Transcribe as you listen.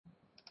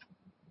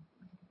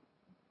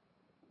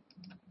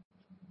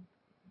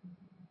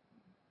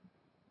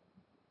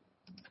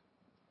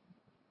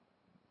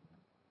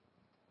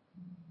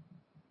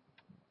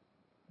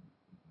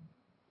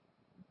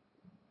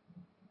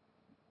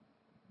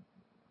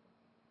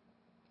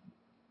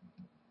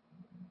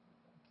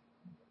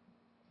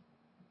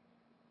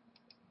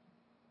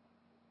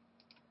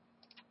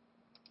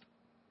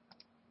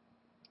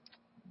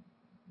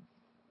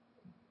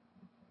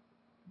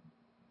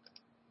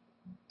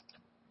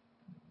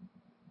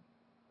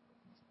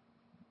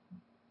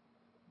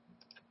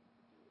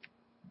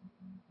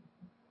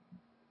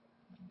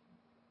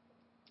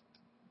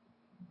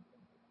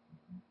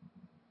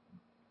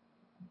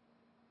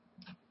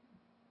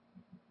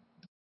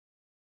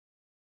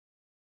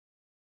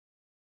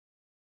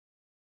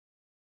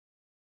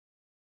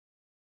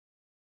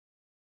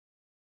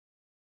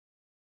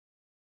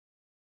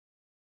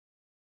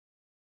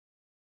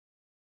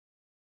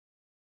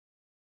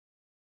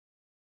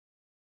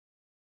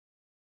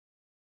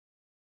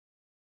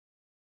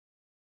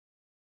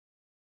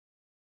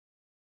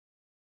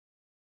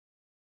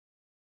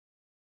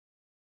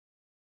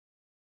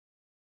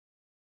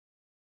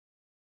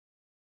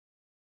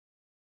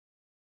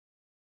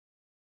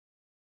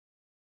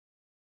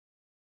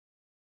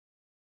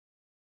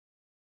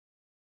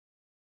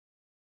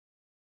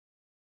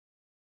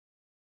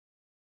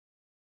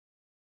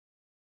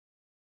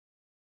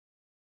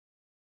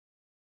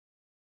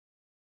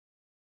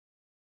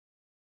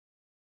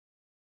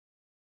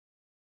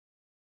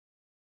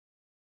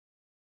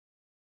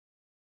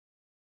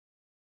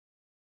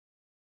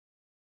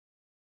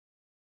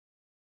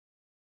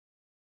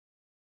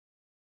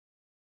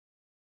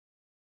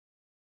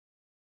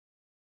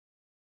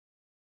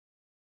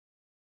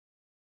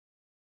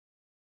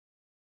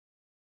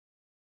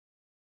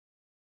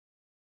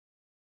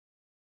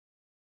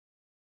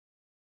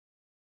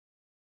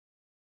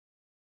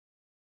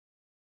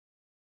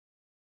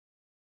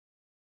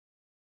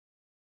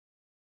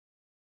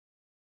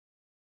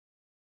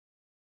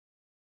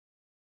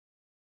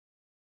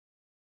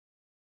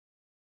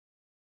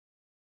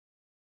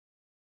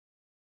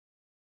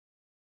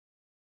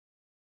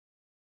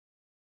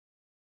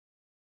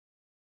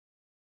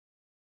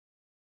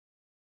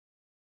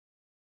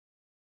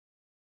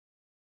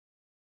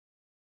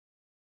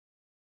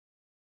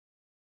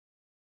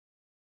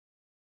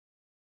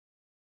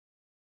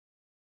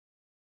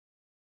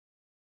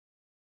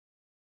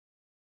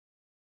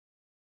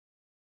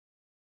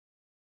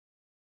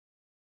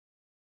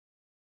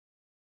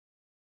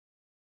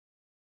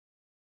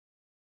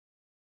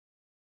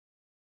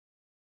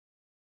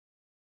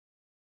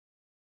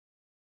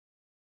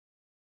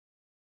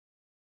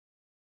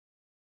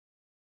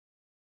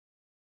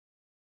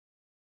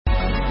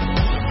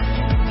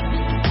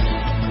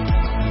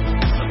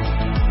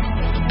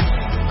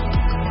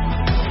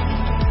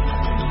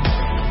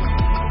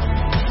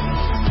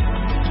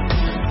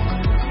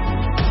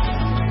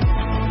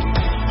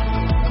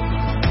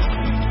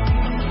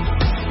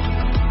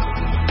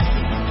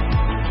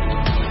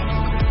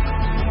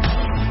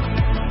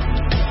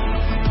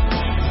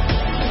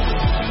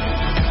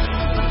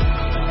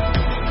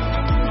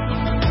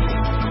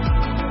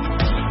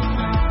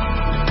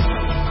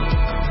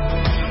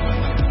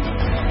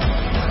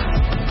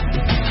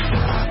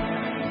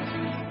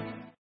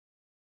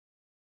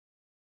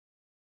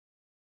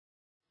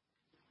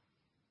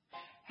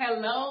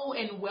Hello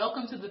and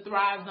welcome to the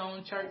Thrive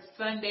Zone Church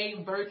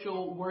Sunday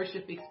virtual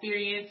worship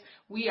experience.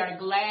 We are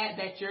glad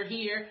that you're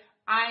here.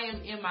 I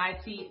am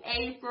MIT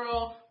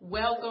April.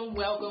 Welcome,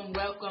 welcome,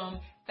 welcome.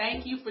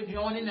 Thank you for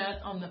joining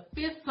us on the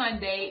fifth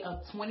Sunday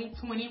of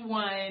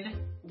 2021.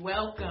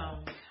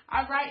 Welcome.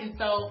 All right, and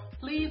so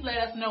please let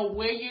us know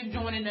where you're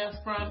joining us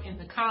from in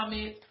the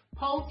comments.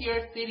 Post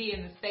your city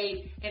and the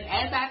state. And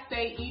as I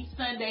say each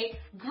Sunday,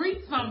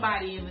 greet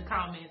somebody in the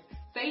comments.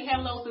 Say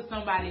hello to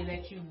somebody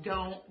that you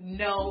don't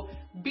know.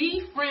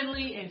 Be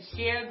friendly and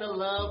share the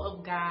love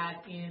of God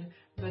in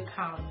the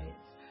comments.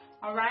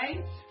 All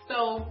right?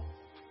 So,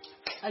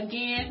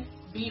 again,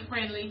 be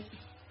friendly.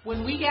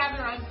 When we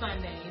gather on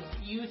Sundays,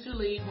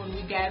 usually when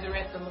we gather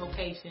at the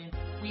location,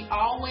 we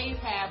always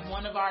have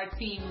one of our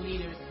team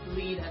leaders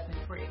lead us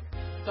in prayer.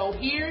 So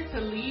here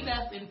to lead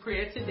us in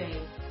prayer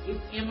today is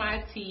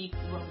MIT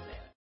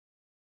Rosetta.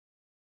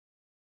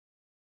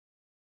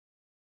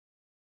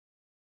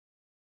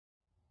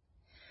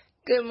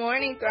 Good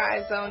morning,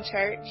 Thrive Zone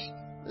Church.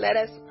 Let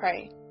us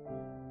pray.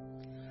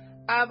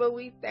 Abba,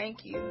 we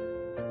thank you.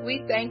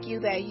 We thank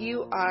you that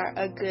you are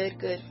a good,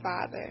 good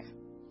Father.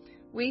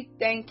 We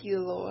thank you,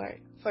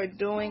 Lord, for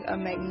doing a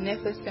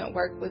magnificent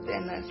work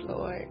within us,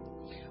 Lord.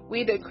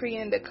 We decree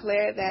and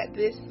declare that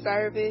this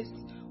service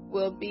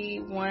will be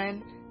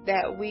one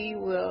that we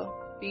will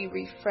be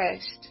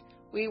refreshed.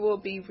 We will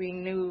be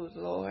renewed,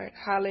 Lord.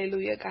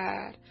 Hallelujah,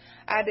 God.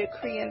 I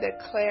decree and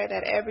declare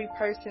that every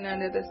person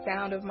under the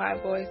sound of my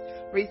voice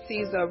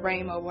receives a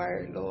rhema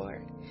word,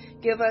 Lord.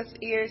 Give us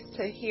ears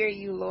to hear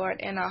you,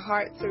 Lord, and a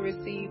heart to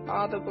receive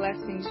all the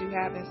blessings you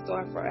have in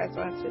store for us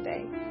on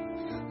today.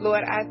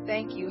 Lord, I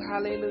thank you,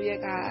 hallelujah,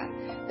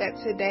 God,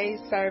 that today's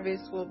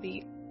service will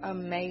be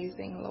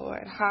amazing,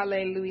 Lord.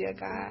 Hallelujah,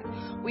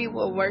 God. We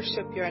will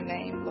worship your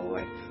name,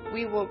 Lord.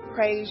 We will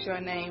praise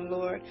your name,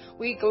 Lord.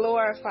 We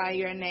glorify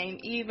your name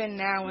even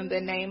now in the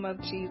name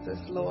of Jesus,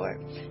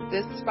 Lord.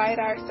 Despite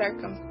our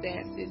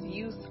circumstances,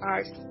 you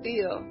are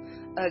still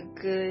a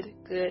good,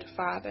 good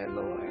Father,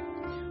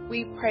 Lord.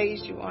 We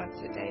praise you on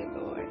today,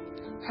 Lord.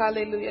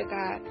 Hallelujah,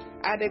 God.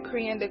 I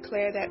decree and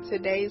declare that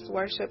today's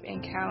worship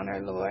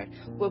encounter, Lord,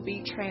 will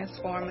be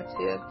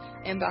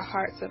transformative in the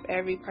hearts of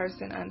every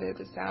person under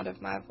the sound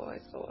of my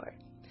voice, Lord.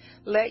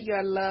 Let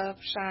your love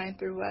shine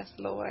through us,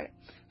 Lord.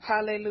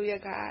 Hallelujah,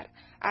 God.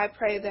 I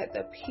pray that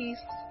the peace,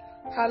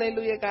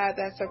 hallelujah, God,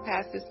 that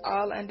surpasses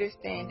all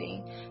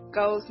understanding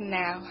goes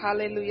now,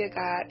 hallelujah,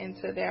 God,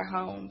 into their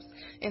homes,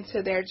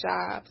 into their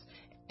jobs,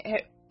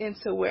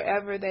 into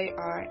wherever they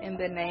are in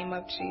the name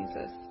of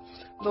Jesus.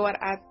 Lord,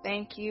 I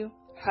thank you.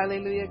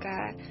 Hallelujah,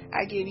 God.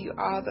 I give you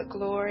all the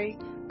glory,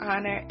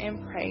 honor,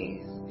 and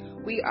praise.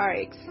 We are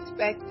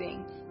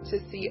expecting to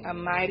see a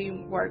mighty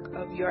work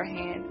of your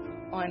hand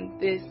on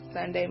this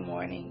Sunday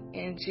morning.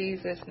 In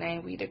Jesus'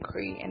 name, we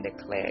decree and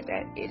declare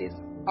that it is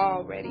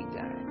already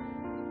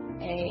done.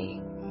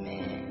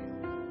 Amen.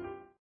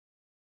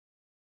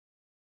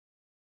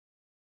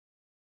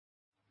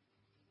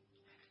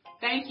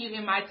 Thank you,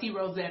 MIT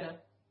Rosetta.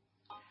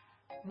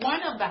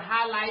 One of the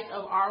highlights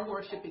of our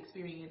worship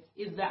experience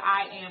is the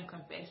I Am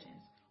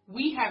Confessions.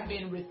 We have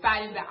been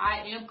reciting the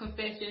I Am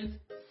Confessions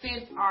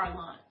since our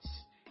launch.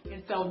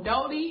 And so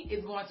Dodie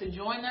is going to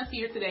join us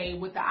here today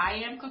with the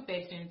I Am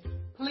Confessions.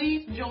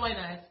 Please join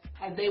us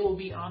as they will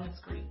be on the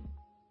screen.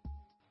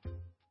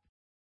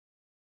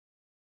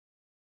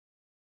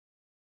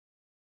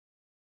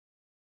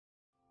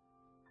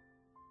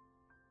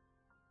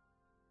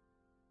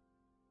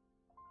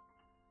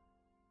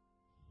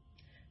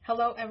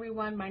 Hello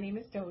everyone, my name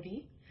is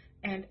Dodie,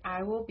 and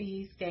I will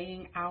be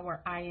saying our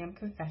I Am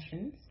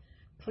Confessions.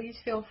 Please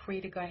feel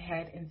free to go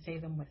ahead and say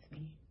them with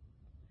me.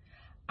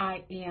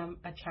 I am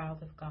a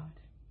child of God.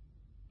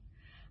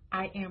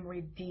 I am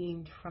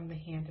redeemed from the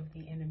hand of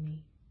the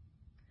enemy.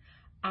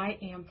 I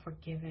am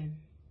forgiven.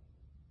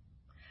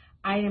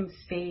 I am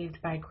saved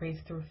by grace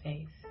through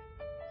faith.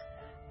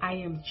 I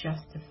am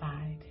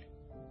justified.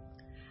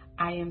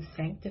 I am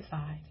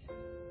sanctified.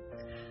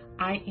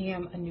 I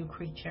am a new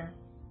creature.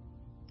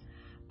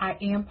 I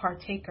am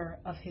partaker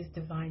of his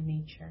divine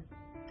nature.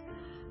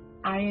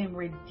 I am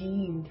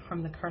redeemed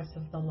from the curse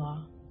of the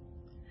law.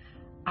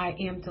 I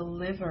am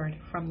delivered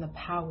from the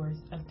powers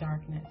of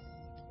darkness.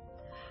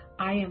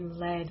 I am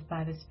led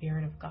by the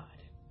Spirit of God.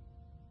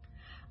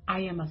 I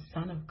am a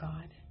son of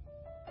God.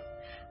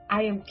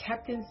 I am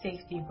kept in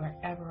safety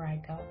wherever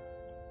I go.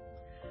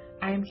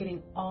 I am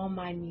getting all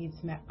my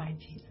needs met by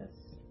Jesus.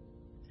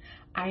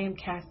 I am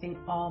casting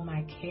all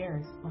my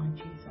cares on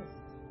Jesus.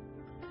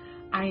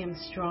 I am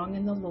strong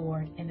in the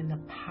Lord and in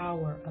the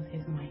power of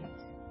his might.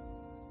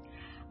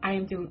 I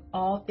am doing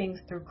all things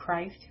through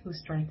Christ who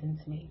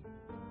strengthens me.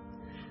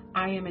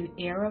 I am an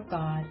heir of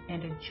God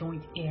and a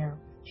joint heir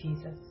with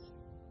Jesus.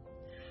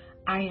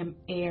 I am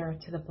heir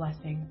to the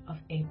blessing of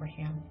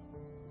Abraham.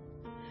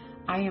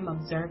 I am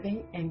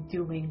observing and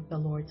doing the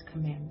Lord's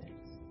commandments.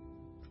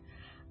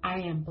 I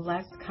am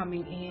blessed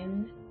coming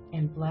in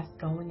and blessed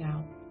going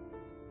out.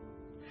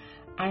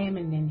 I am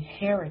an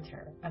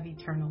inheritor of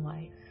eternal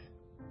life.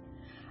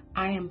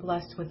 I am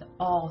blessed with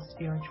all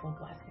spiritual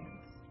blessings.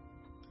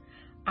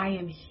 I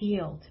am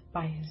healed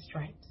by his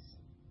stripes.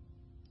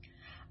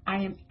 I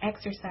am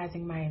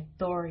exercising my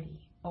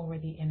authority over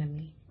the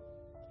enemy.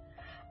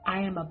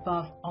 I am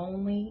above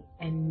only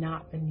and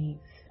not beneath.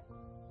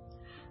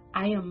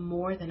 I am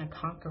more than a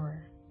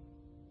conqueror.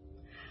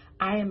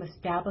 I am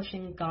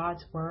establishing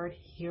God's word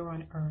here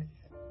on earth.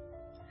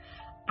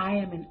 I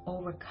am an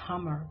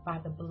overcomer by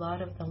the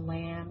blood of the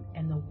Lamb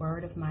and the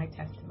word of my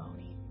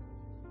testimony.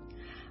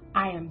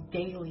 I am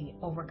daily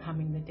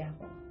overcoming the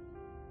devil.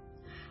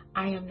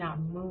 I am not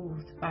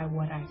moved by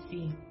what I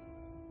see.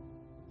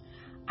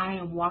 I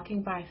am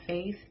walking by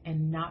faith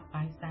and not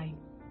by sight.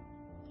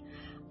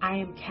 I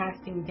am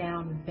casting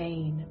down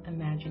vain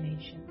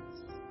imaginations.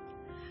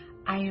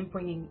 I am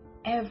bringing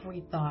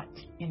every thought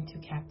into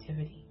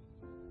captivity.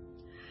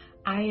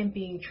 I am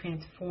being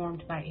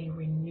transformed by a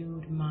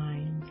renewed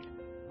mind.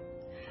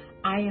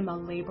 I am a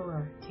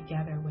laborer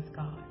together with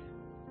God.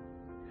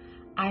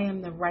 I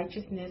am the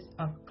righteousness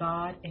of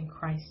God in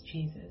Christ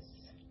Jesus.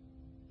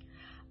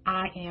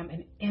 I am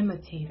an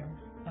imitator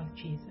of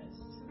Jesus.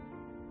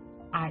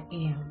 I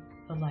am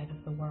the light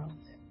of the world.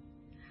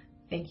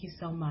 Thank you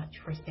so much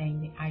for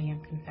saying the I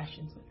Am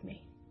Confessions with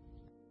me.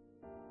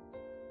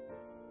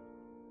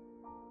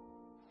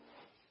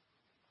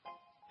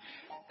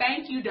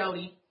 Thank you,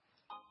 Dodie.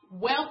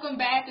 Welcome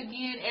back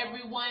again,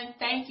 everyone.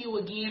 Thank you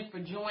again for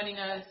joining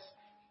us.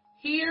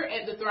 Here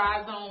at the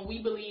Thrive Zone,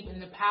 we believe in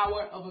the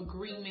power of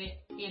agreement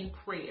in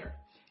prayer,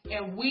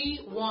 and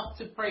we want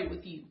to pray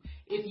with you.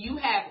 If you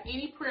have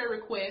any prayer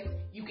requests,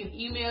 you can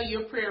email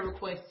your prayer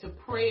requests to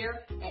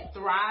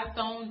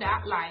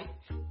prayer@thrivezone.life,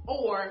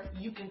 or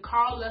you can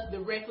call us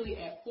directly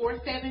at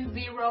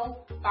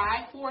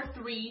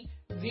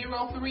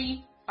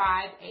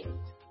 470-543-0358.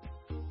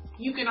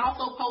 You can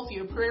also post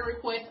your prayer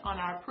requests on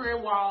our prayer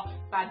wall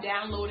by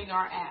downloading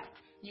our app.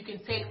 You can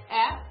text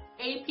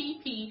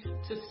APP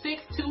to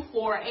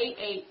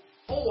 62488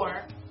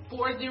 or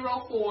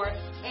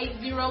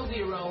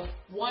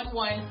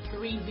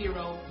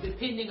 404-800-1130,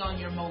 depending on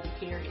your mobile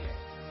carrier.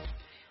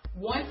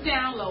 Once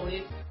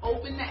downloaded,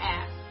 open the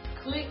app,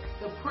 click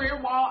the prayer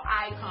wall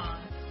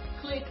icon,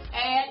 click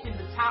Add in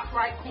the top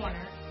right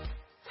corner,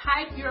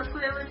 type your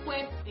prayer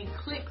request, and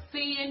click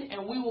Send,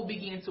 and we will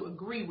begin to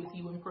agree with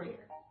you in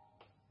prayer.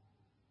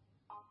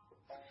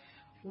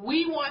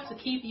 We want to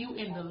keep you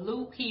in the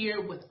loop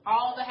here with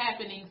all the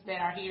happenings that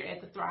are here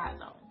at the Thrive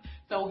Zone.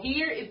 So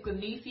here is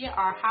Glenicia,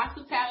 our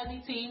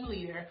hospitality team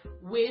leader,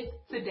 with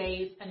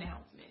today's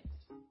announcements.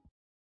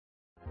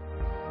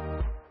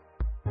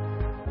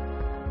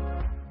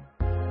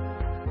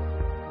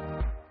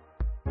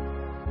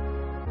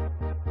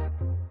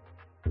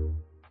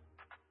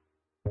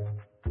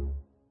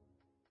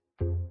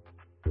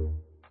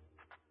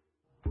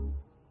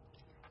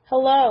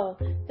 Hello,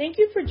 thank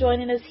you for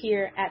joining us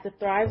here at the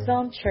Thrive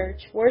Zone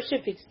Church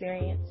Worship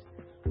Experience.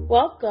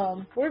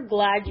 Welcome, we're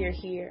glad you're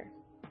here.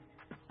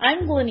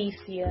 I'm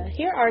Glenicia.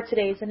 Here are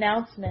today's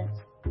announcements.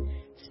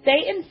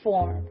 Stay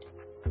informed.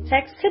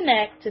 Text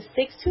CONNECT to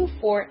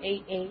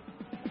 62488.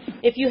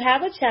 If you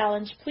have a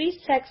challenge,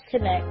 please text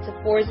CONNECT to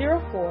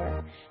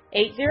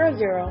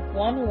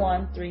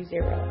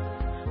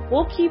 404-800-1130.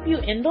 We'll keep you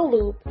in the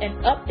loop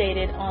and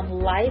updated on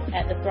life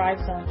at the Thrive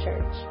Zone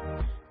Church.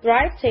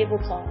 Thrive Table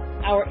Talk,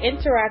 our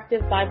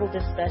interactive Bible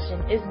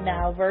discussion, is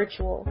now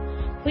virtual.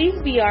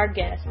 Please be our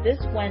guest this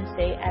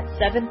Wednesday at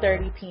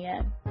 7:30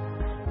 p.m.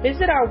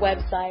 Visit our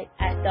website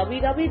at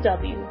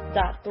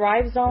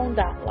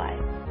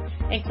www.thrivezone.life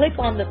and click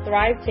on the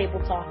Thrive Table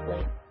Talk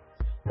link.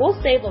 We'll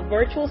save a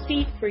virtual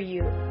seat for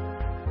you.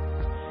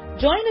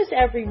 Join us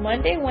every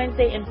Monday,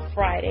 Wednesday, and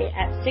Friday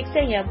at 6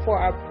 a.m. for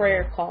our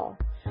prayer call.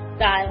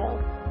 Dial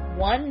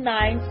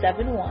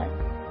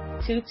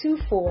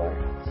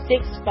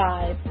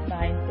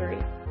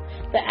 1971-224-6593.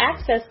 The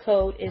access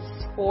code is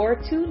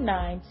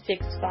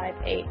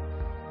 429658.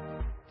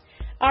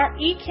 Our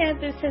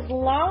eCampus has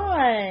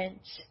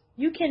launched.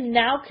 You can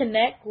now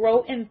connect,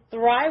 grow, and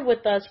thrive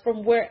with us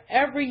from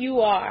wherever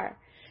you are.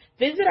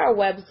 Visit our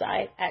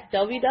website at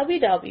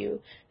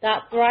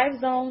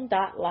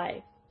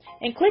www.thrivezone.life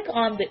and click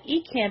on the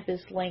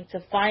eCampus link to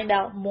find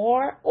out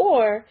more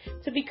or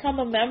to become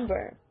a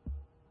member.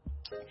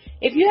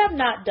 If you have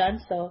not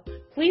done so,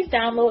 please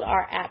download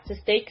our app to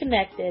stay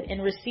connected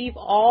and receive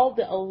all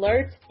the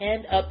alerts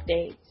and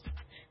updates.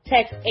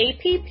 Text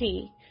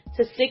APP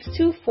to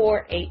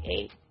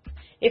 62488.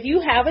 If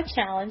you have a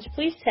challenge,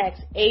 please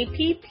text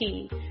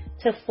APP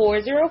to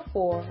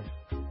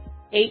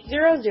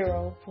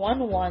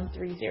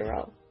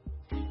 404-800-1130.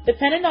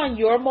 Depending on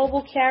your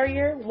mobile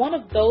carrier, one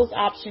of those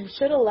options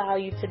should allow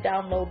you to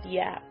download the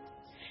app.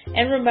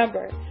 And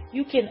remember,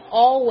 you can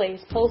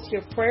always post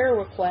your prayer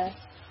request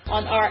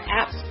on our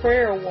app's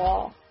prayer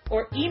wall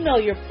or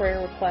email your prayer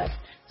request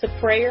to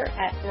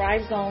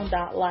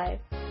prayer@thrivezone.life.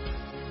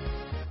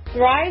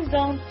 Thrive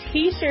Zone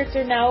t-shirts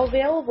are now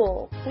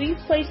available. Please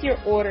place your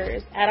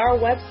orders at our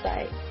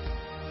website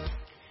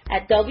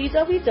at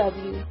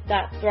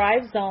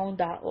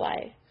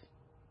www.thrivezone.life.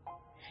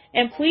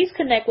 And please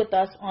connect with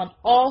us on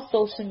all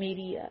social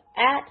media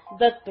at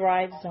The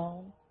Thrive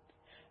Zone.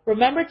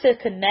 Remember to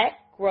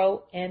connect,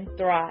 grow, and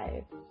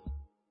thrive.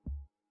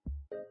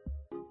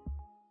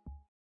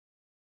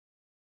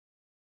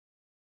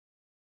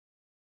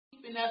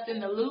 Keeping us in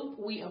the loop,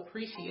 we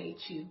appreciate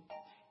you.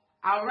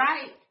 All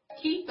right.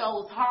 Keep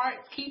those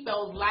hearts, keep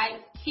those likes,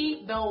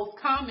 keep those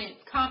comments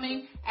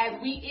coming as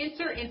we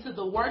enter into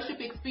the worship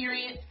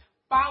experience,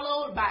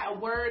 followed by a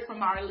word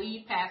from our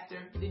lead pastor,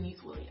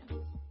 Denise Williams.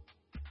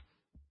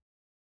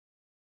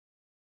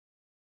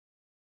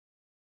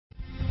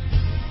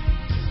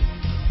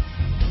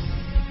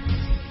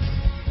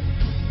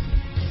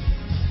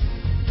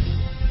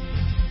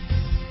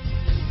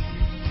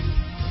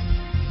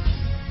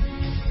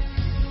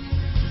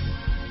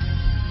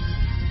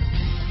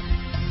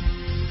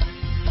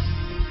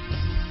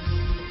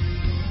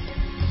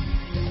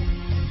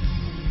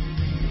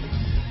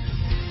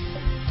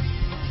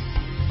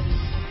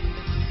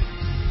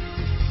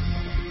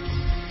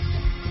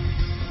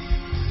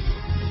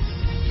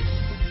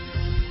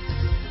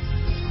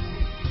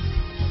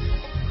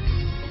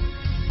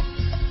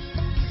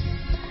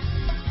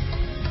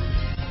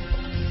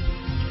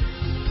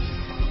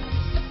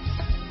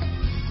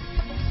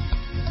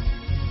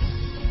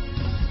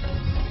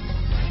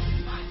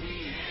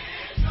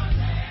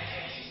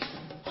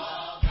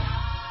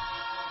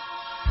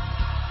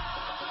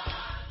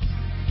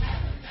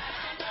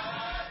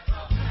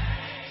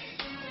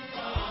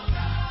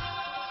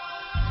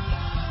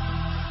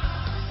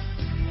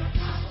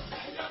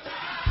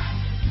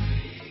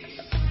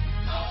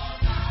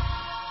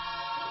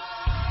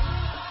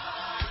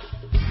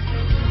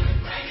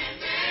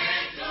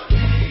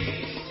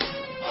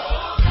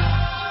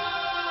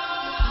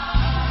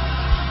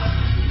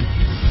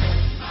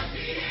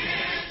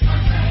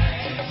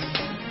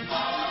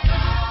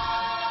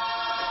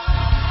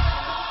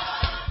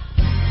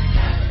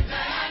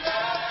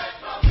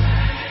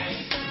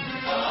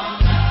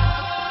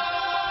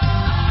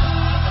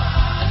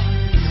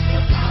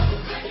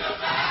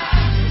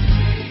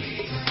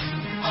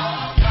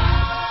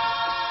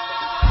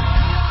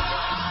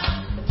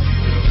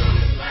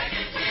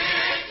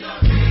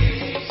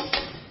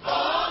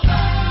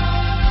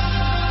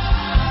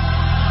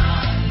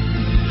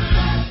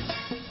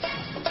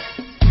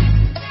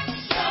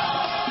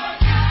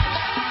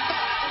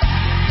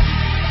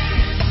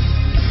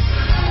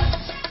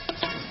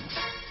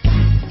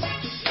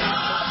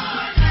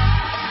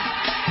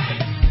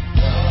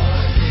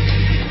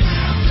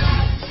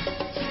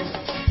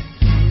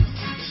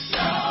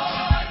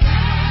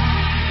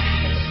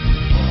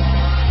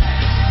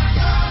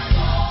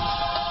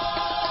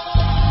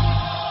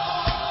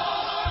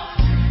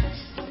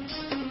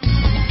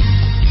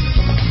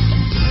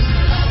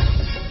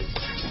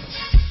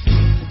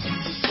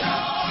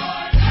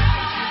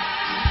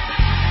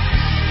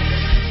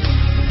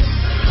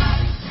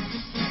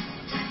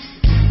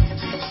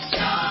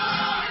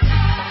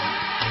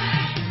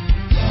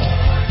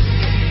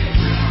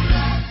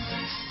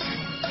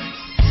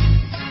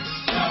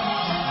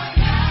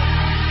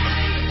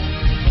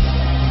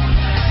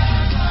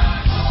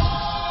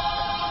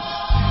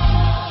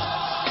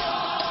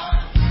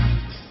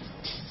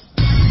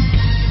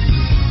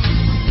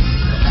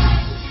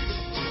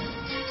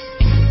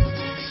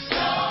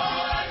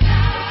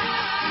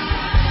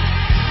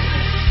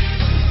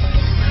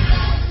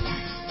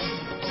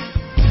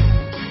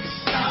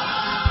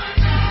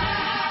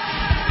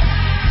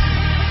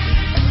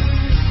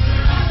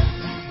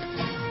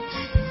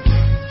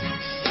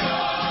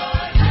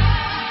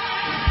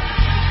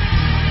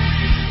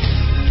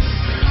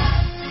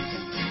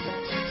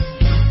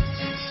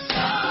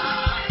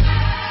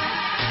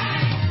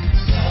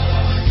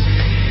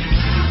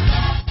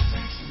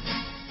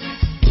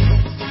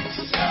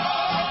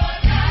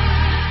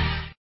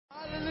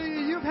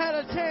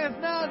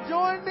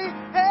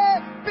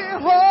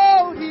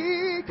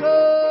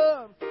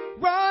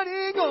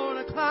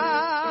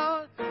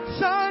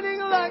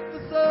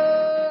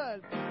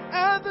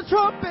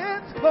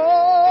 trumpets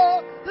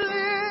call,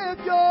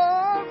 lift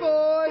your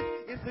voice.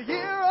 It's the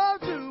year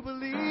of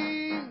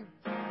Jubilee.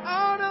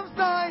 Out of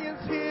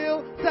Zion's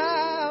hill,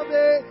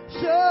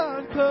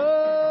 salvation comes.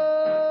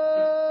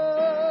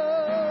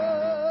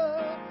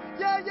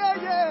 Yeah, yeah,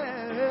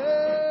 yeah.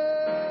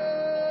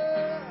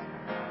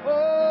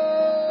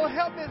 Oh,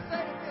 help me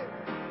say it.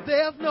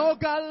 There's no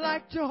God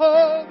like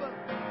Jehovah.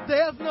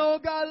 There's no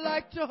God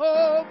like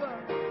Jehovah.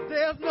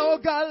 There's no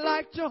God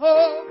like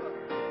Jehovah.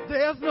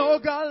 There's no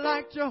God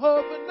like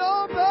Jehovah.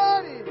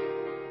 Nobody.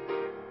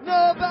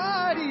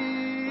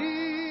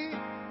 Nobody.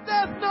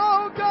 There's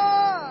no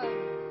God.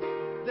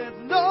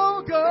 There's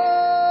no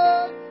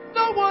God.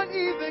 No one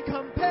even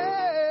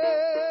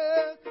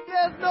compares.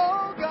 There's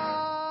no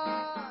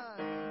God.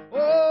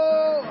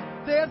 Oh,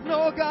 there's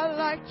no God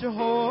like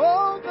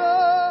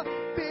Jehovah.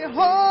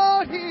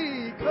 Behold,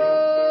 he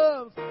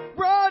comes,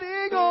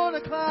 riding on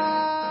a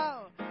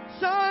cloud,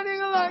 shining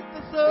like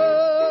the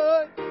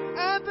sun,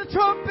 and the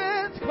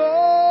trumpets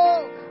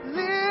call.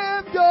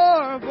 Lift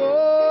your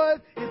voice.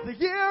 It's the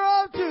year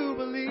of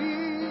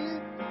Jubilee.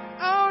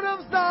 Out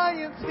of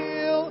Zion's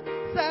hill,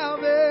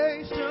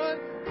 salvation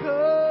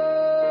comes.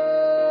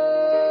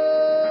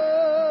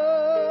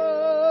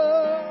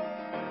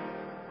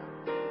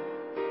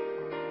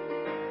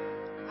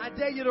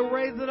 dare you to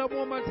raise it up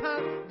one more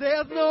time.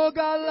 There's no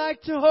God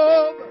like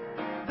Jehovah.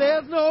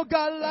 There's no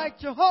God like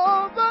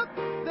Jehovah.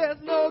 There's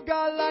no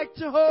God like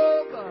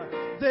Jehovah.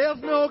 There's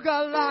no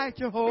God like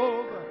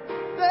Jehovah.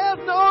 There's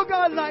no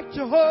God like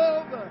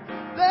Jehovah.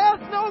 There's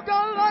no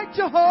God like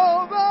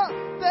Jehovah.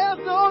 There's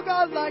no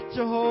God like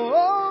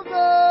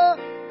Jehovah.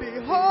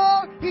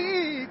 Behold,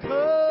 He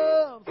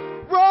comes,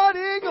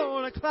 riding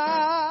on a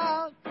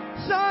cloud,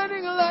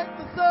 shining like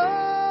the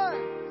sun,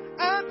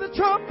 and the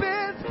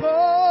trumpets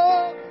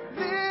call.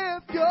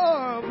 Lift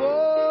your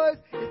voice,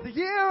 it's the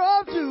year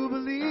of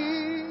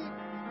Jubilee.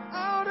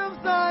 Out of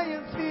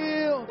Zion's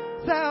hill,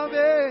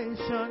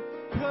 salvation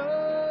comes.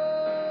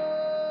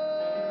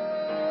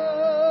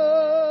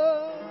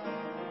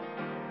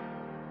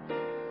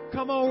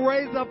 Come on,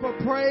 raise up a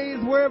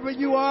praise wherever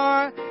you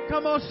are.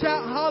 Come on,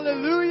 shout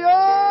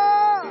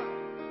hallelujah.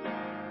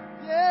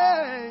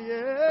 Yeah,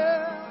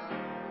 yeah.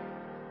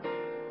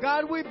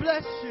 God, we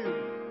bless you.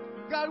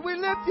 God, we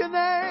lift your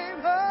name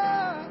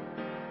high.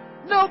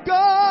 No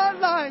God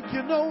like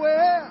you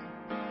nowhere.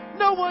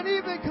 No one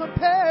even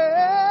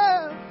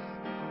compares.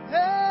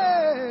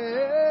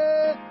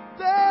 Hey,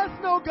 there's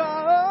no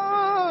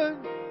God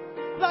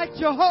like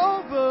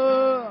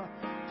Jehovah.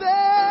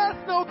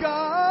 There's no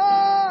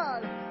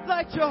God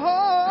like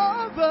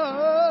Jehovah.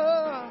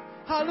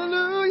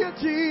 Hallelujah,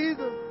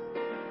 Jesus.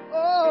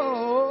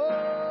 Oh,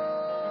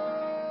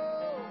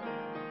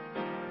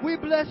 we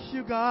bless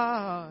you,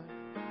 God.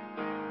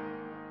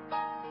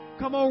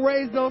 Come on,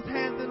 raise those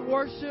hands in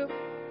worship.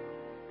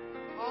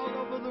 All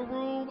over the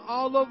room,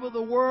 all over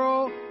the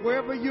world,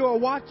 wherever you are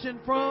watching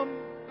from.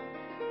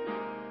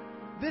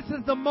 This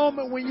is the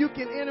moment when you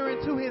can enter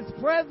into His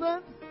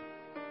presence.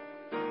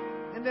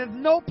 And there's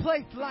no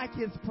place like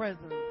His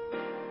presence.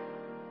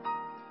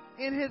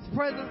 In His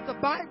presence, the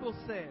Bible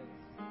says,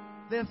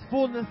 there's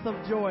fullness of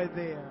joy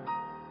there.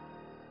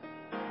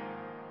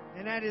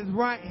 And at His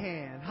right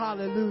hand,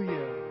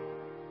 hallelujah.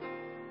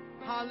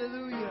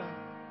 Hallelujah.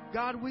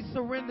 God, we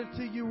surrender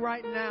to you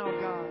right now,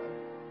 God.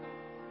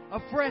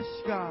 Afresh,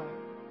 God.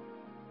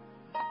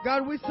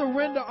 God, we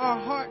surrender our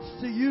hearts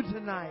to you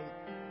tonight.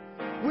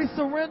 We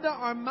surrender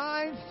our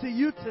minds to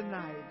you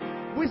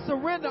tonight. We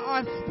surrender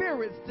our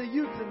spirits to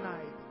you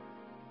tonight.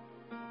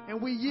 And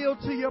we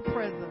yield to your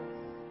presence.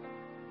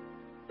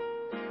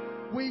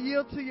 We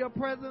yield to your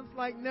presence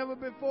like never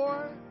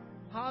before.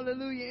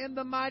 Hallelujah. In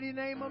the mighty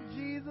name of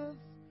Jesus.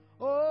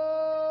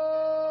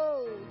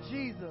 Oh,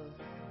 Jesus.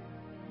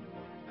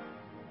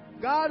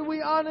 God,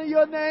 we honor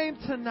your name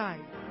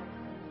tonight.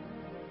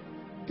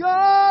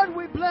 God,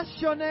 we bless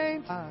your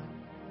name.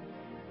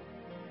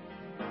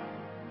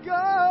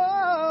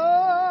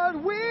 God,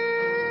 we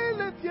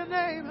lift your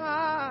name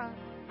high.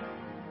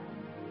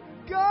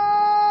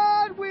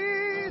 God,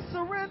 we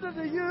surrender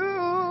to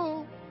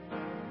you.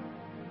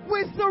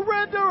 We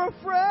surrender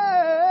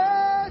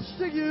afresh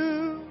to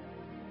you.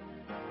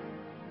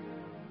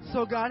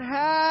 So God,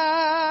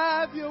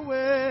 have your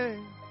way.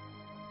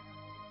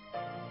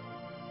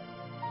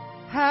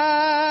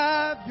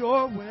 Have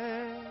your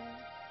way.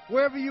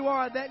 Wherever you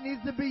are, that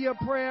needs to be your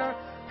prayer.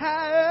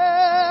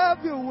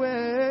 Have your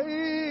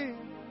way.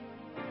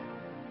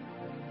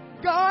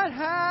 God,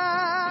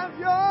 have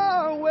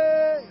your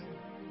way.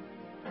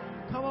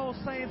 Come on,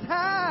 saints,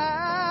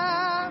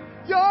 have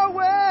your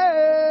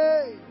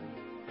way.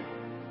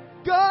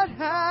 God,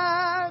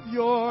 have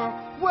your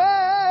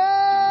way.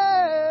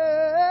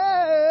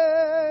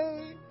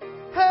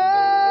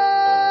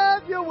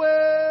 Have your way.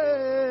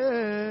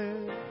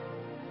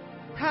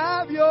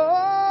 Have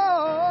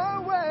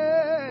your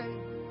way.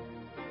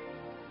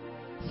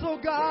 So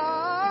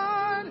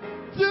God,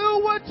 do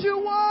what you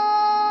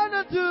want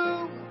to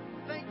do.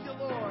 Thank you,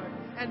 Lord.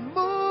 And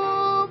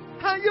move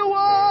how you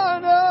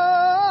want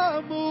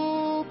to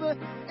move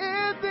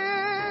in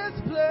this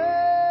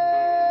place.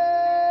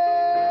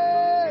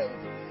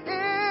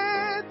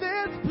 In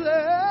this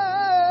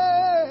place.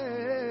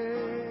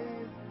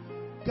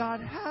 God,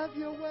 have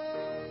your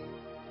way.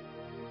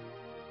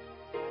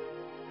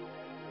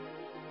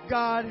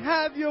 God,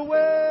 have your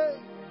way.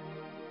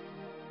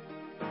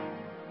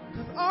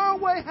 Because our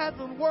way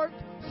hasn't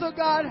worked, so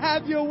God,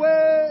 have your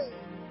way.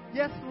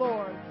 Yes,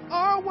 Lord.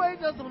 Our way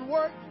doesn't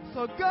work,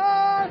 so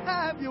God,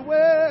 have your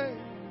way.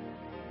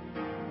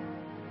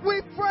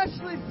 We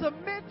freshly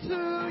submit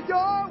to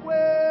your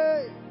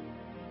way.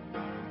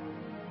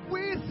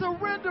 We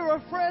surrender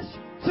afresh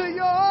to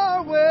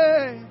your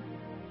way.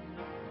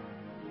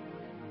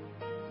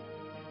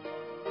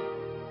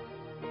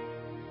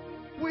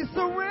 We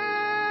surrender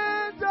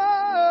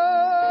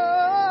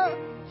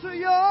to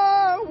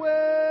your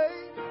way.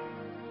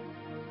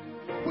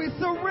 We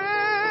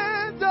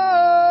surrender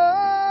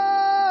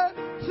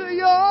to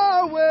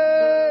your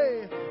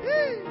way.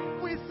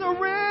 We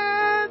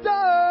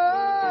surrender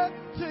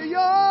to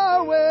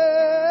your way.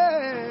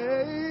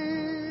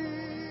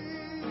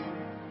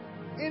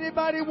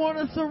 Anybody want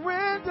to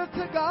surrender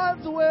to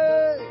God's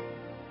way?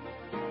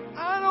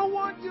 I don't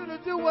want you to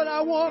do what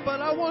I want,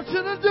 but I want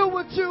you to do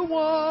what you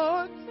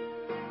want.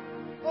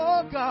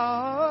 Oh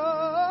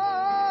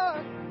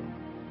God.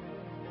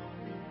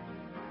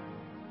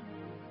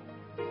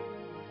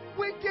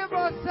 give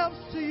ourselves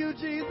to you,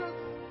 Jesus.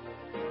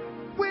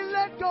 We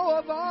let go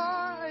of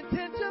our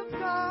intentions,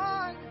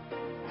 God,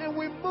 and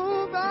we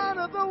move out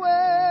of the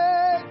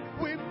way.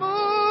 We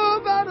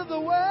move out of the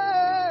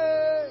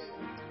way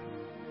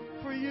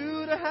for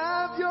you to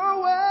have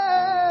your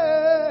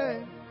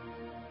way.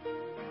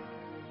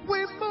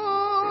 We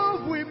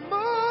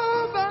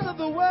move out of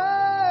the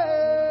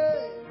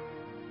way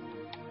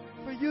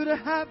for you to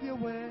have your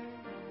way.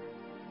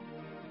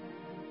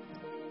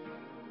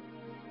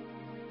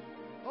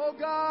 Oh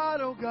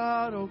God, oh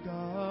God, oh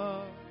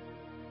God.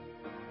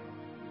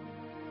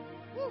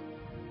 Woo.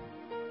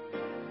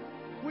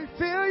 We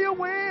feel your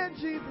wind,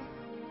 Jesus.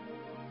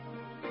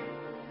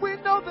 We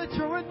know that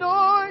your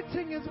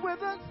anointing is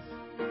with us.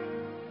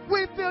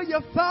 We feel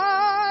your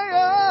fire.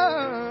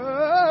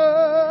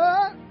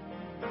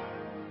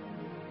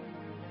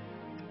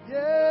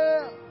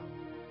 Yeah.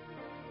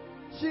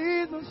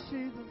 Jesus,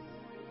 Jesus.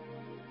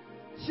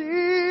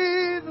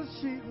 Jesus,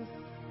 Jesus.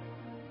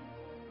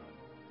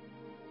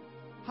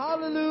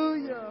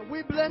 Hallelujah.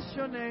 We bless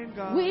your name,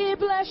 God. We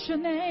bless your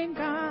name,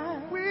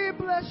 God. We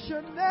bless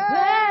your name.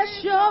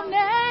 Bless your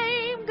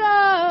name,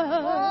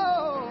 God.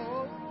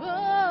 Oh.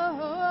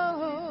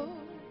 Oh.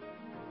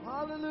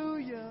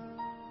 Hallelujah.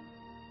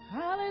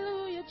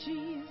 Hallelujah,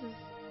 Jesus.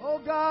 Oh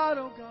God,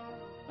 oh God.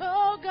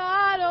 Oh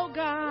God, oh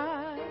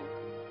God.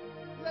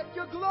 Let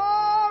your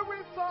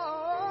glory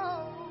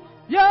fall.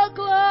 Your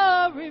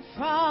glory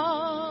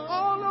fall.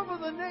 All over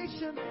the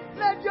nation.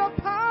 Let your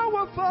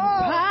power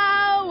fall.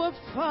 Power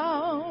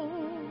fall.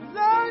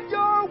 Let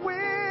your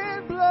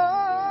wind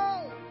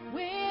blow.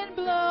 Wind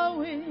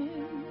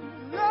blowing.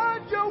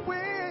 Let your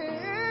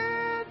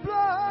wind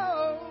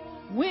blow.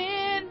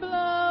 Wind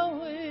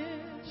blowing.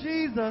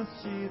 Jesus,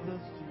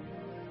 Jesus, Jesus.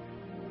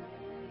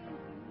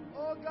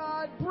 Oh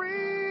God,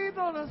 breathe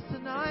on us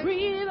tonight.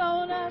 Breathe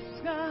on us,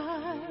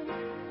 God.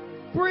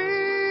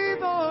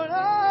 Breathe on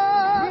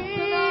us.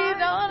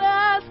 Breathe on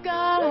us,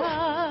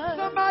 God.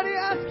 Somebody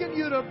asking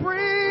you to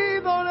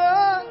breathe on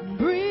us.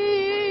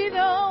 Breathe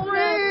on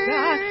us,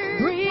 God.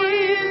 Breathe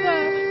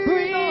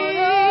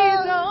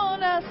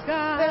on us,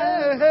 God.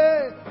 Hey,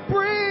 hey.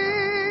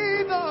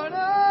 Breathe on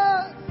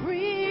us.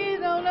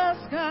 Breathe on us,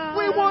 God.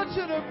 We want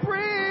you to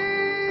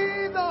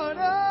breathe on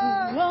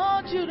us. We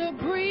want you to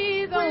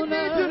breathe on us. We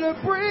need you to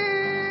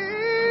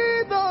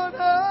breathe on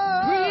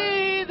us.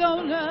 Breathe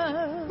on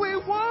us. We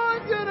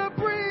want you to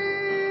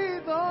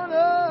breathe on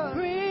us.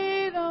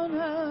 Breathe on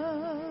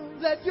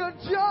us. Let your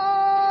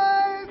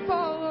joy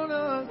fall on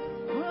us.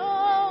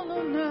 Fall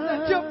on us.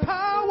 Let your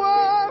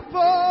power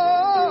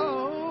fall.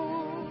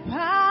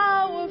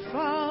 Power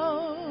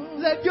fall.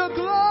 Let your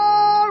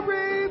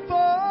glory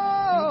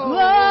fall.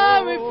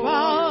 Glory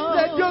fall.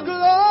 Let your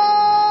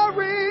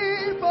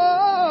glory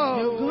fall.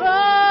 Your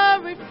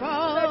glory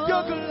fall. Let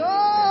your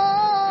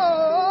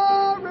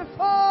glory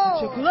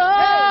fall. Your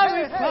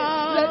glory Hey, hey, hey.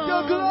 fall. Let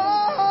your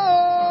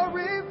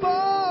glory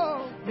fall.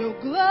 Your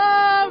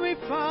glory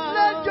fall.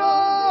 Let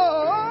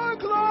your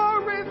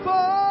glory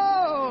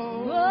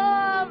fall.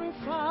 Glory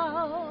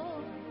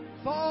fall.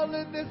 Fall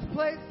in this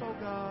place, oh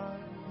God.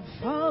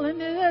 Fall into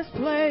this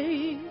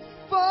place.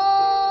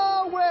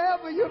 Fall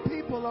wherever your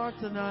people are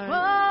tonight.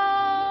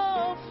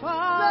 Fall,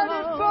 fall. Let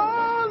it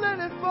fall, let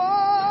it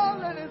fall,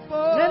 let it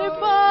fall. Let it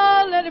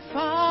fall, let it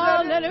fall,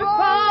 let it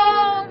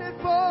fall. Let it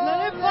fall,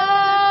 Let it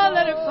fall,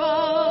 let it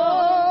fall.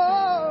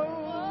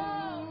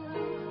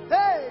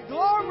 Hey,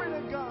 glory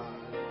to God.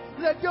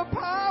 Let your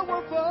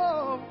power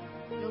fall.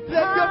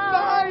 Let your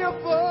fire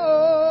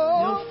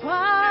fall. Your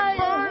fire. And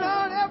burn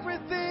out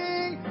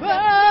everything Burn.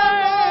 that's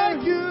not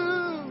like you.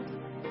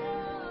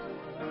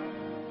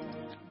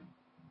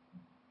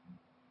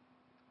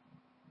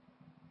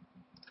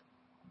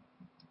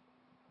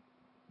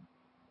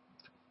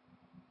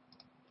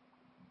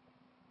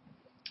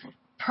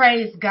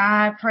 Praise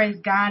God,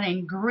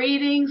 and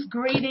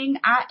greeting.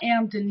 I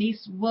am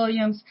Denise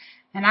Williams,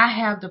 and I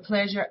have the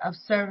pleasure of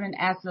serving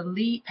as the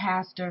lead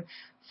pastor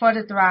for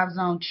the Thrive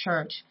Zone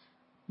Church.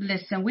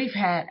 Listen, we've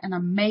had an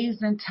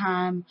amazing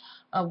time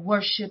of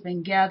worship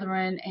and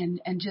gathering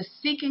and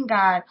just seeking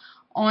God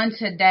on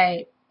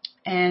today.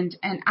 And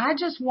I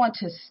just want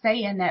to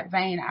stay in that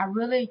vein. I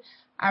really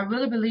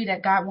believe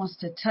that God wants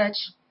to touch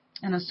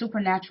in a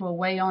supernatural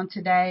way on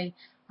today.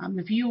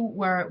 If you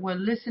were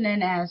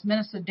listening as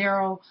Minister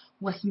Darrell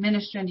was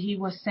ministering, he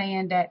was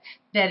saying that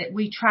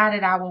we tried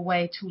it our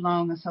way too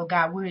long. And so,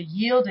 God, we're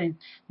yielding.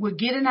 We're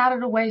getting out of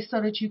the way so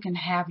that you can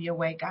have your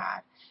way, God.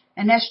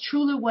 And that's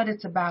truly what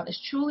it's about.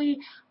 It's truly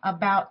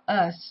about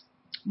us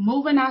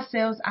moving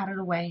ourselves out of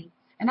the way.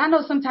 And I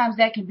know sometimes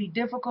that can be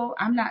difficult.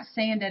 I'm not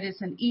saying that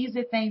it's an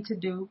easy thing to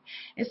do.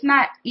 It's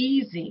not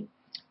easy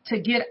to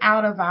get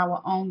out of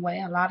our own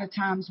way. A lot of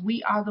times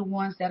we are the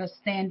ones that are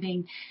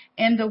standing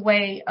in the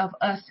way of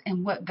us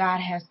and what God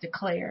has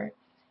declared.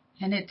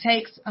 And it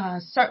takes a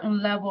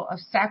certain level of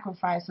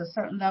sacrifice, a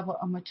certain level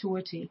of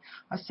maturity,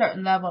 a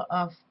certain level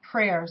of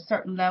prayer, a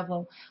certain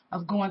level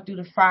of going through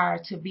the fire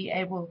to be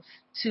able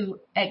to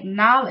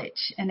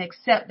acknowledge and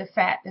accept the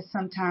fact that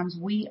sometimes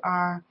we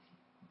are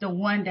the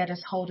one that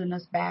is holding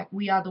us back.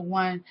 We are the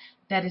one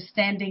that is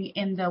standing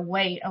in the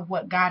way of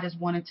what God has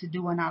wanted to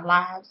do in our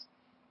lives.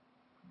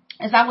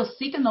 As I was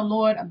seeking the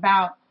Lord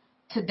about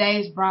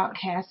today's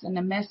broadcast and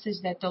the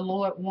message that the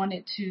Lord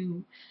wanted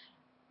to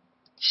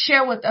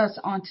share with us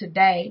on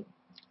today,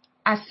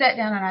 I sat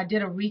down and I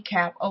did a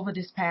recap over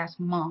this past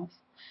month.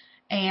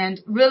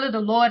 And really the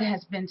Lord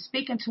has been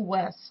speaking to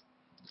us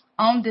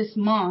on this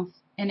month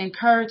and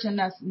encouraging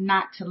us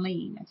not to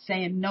lean and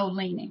saying no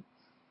leaning.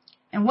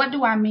 And what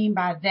do I mean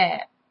by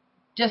that?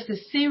 Just a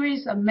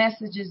series of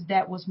messages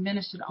that was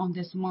ministered on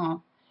this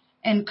month,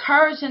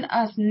 encouraging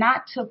us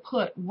not to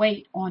put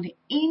weight on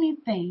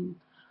anything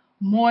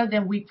more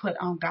than we put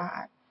on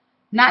God,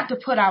 not to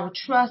put our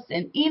trust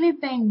in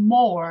anything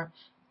more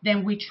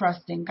than we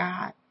trust in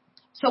God.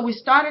 So we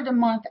started the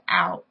month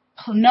out,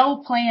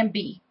 no plan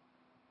B,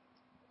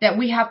 that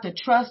we have to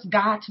trust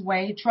God's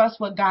way, trust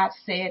what God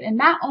said, and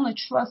not only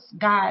trust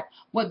God,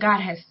 what God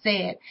has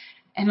said.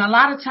 And a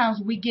lot of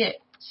times we get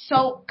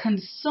so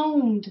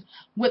consumed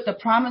with the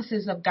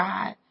promises of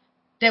God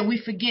that we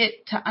forget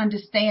to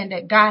understand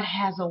that God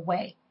has a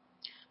way.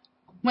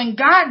 When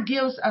God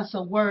gives us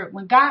a word,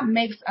 when God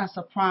makes us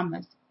a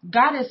promise,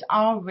 God has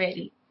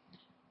already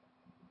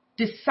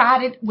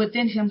decided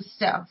within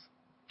himself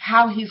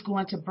how he's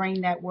going to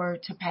bring that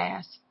word to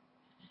pass.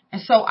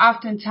 And so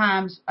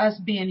oftentimes, us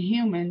being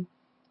human,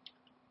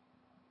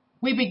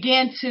 we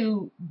begin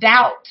to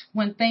doubt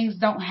when things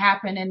don't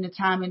happen in the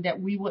timing that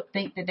we would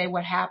think that they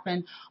would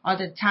happen, or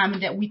the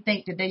timing that we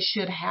think that they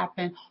should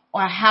happen,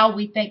 or how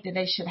we think that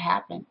they should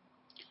happen.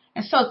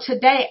 And so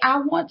today I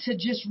want to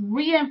just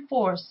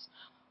reinforce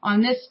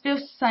on this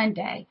 5th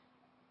Sunday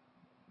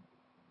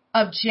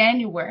of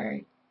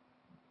January,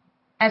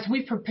 as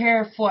we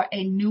prepare for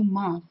a new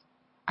month,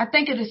 I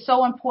think it is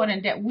so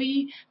important that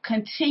we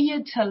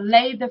continue to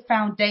lay the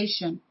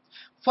foundation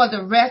for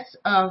the rest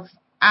of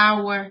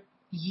our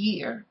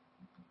year.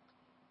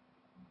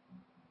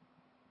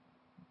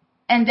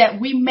 And that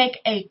we make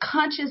a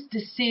conscious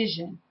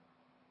decision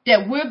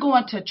that we're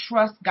going to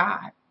trust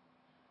God.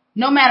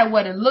 No matter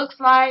what it looks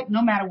like,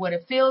 no matter what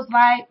it feels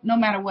like, no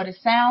matter what it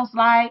sounds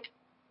like,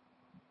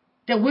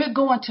 that we're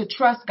going to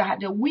trust God,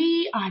 that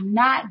we are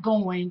not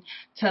going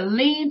to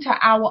lean to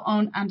our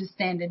own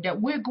understanding,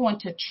 that we're going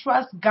to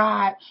trust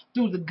God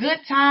through the good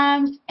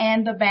times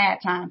and the bad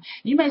times.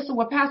 You may say,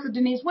 well, Pastor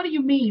Denise, what do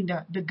you mean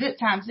the good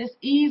times? It's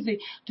easy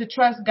to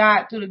trust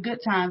God through the good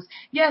times.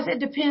 Yes, it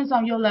depends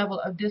on your level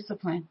of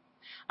discipline.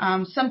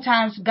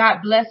 Sometimes God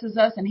blesses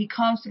us and he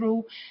comes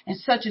through in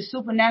such a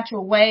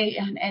supernatural way,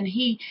 and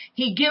he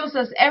gives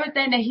us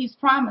everything that he's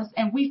promised,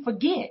 and we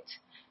forget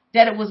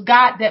that it was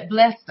God that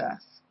blessed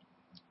us.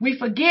 We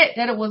forget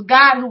that it was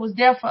God who was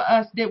there for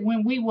us, that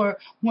when we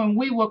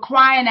were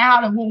crying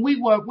out, and when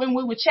we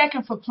were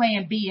checking for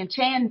plan B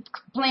and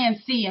plan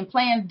C and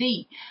plan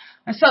D.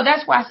 And so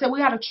that's why I said we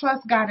got to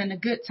trust God in the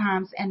good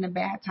times and the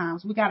bad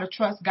times. We got to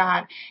trust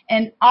God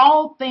in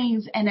all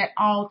things and at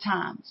all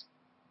times.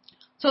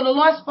 So the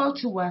Lord spoke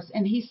to us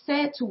and he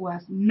said to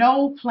us,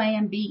 no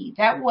plan B.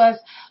 That was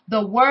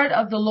the word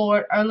of the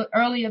Lord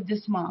earlier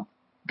this month.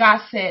 God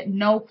said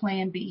no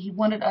plan B. He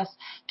wanted us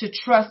to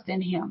trust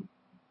in him.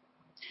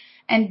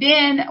 And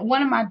then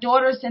one of my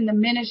daughters in the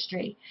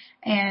ministry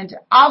and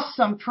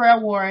awesome prayer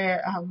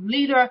warrior,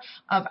 leader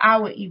of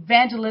our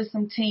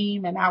evangelism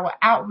team and our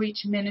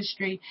outreach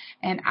ministry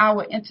and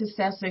our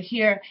intercessor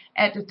here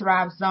at the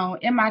Thrive Zone,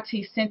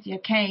 MIT Cynthia,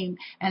 came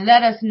and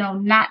let us know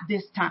not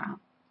this time.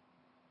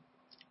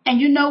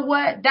 And you know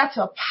what? That's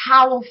a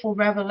powerful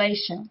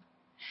revelation.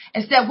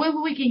 It's that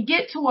when we can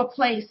get to a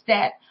place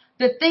that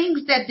the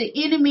things that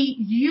the enemy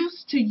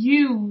used to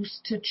use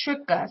to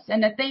trick us,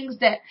 and the things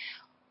that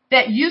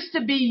used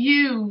to be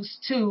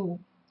used to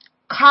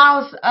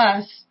cause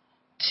us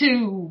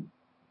to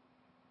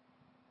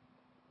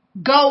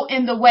go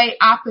in the way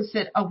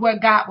opposite of where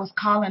God was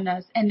calling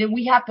us. And then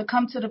we have to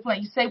come to the place.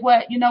 You say,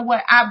 well, you know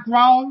what? I've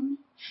grown.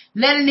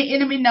 Letting the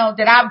enemy know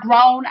that I've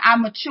grown,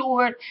 I'm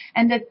matured,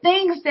 and the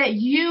things that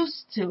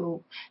used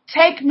to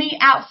take me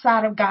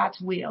outside of God's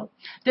will,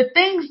 the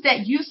things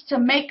that used to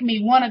make me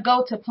want to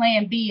go to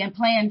plan B and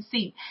plan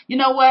C, you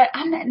know what?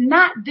 I'm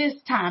not this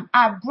time.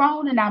 I've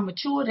grown and I'm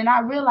matured, and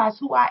I realize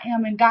who I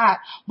am in God.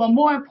 But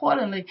more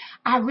importantly,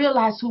 I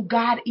realize who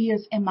God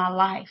is in my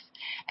life.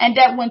 And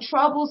that when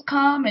troubles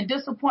come and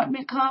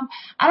disappointment come,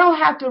 I don't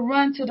have to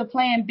run to the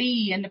plan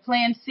B and the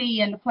plan C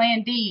and the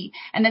plan D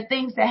and the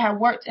things that have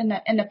worked in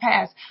the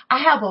past. I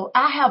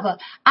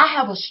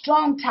have a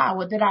strong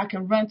tower that I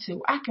can run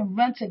to. I can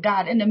run to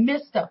God in the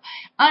midst of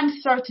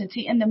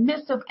uncertainty, in the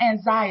midst of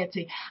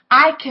anxiety.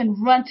 I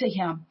can run to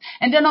him.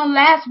 And then on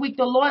last week,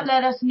 the Lord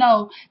let us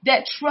know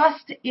that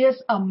trust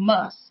is a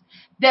must,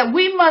 that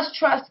we must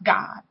trust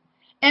God.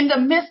 In the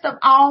midst of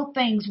all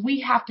things,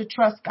 we have to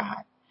trust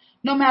God.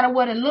 No matter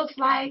what it looks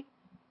like,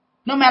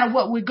 no matter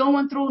what we're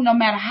going through, no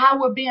matter how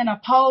we're being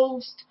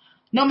opposed,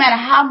 no matter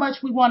how much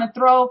we want to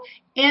throw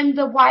in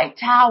the white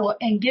towel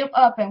and give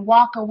up and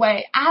walk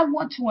away, I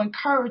want to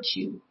encourage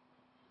you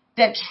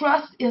that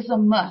trust is a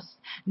must,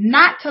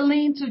 not to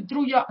lean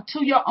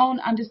to your own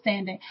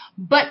understanding,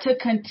 but to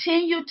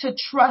continue to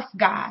trust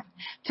God,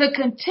 to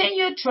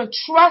continue to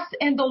trust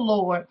in the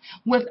Lord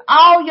with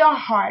all your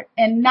heart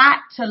and not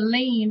to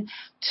lean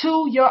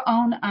to your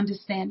own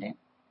understanding.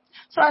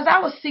 So as I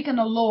was seeking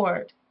the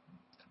Lord,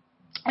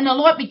 and the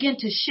Lord began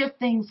to shift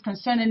things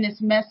concerning this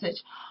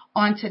message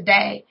on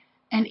today,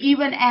 and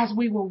even as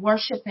we were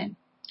worshiping,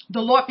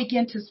 the Lord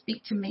began to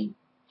speak to me.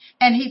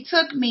 And he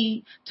took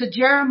me to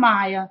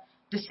Jeremiah,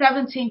 the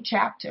 17th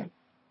chapter,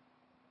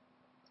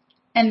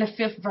 and the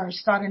 5th verse,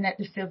 starting at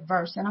the 5th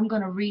verse. And I'm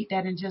going to read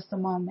that in just a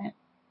moment.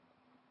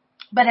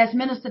 But as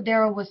Minister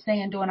Darrell was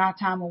saying during our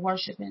time of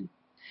worshiping,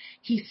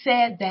 he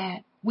said that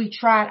we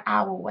tried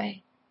our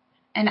way,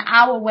 and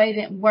our way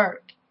didn't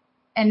work.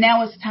 And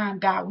now it's time,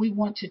 God, we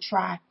want to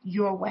try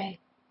your way.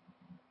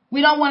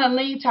 We don't want to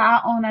lean to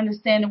our own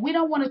understanding. We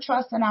don't want to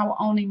trust in our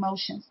own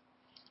emotions.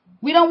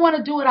 We don't want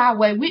to do it our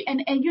way.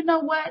 And you know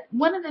what?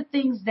 One of the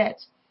things that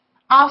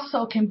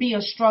also can be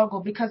a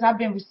struggle, because I've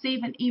been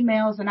receiving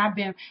emails and I've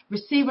been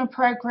receiving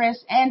prayer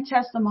requests and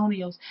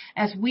testimonials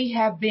as we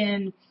have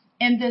been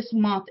in this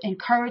month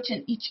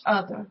encouraging each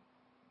other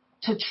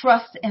to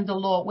trust in the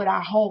Lord with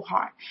our whole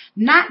heart.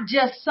 Not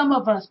just some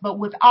of us, but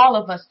with all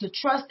of us, to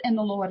trust in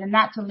the Lord and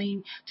not to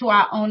lean to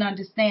our own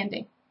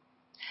understanding.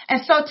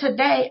 And so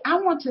today I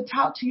want to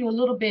talk to you a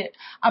little bit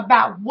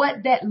about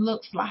what that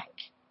looks like.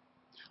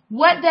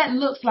 What that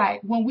looks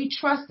like when we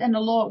trust in the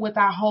Lord with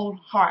our whole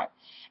heart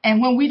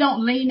and when we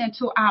don't lean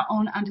into our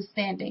own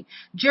understanding.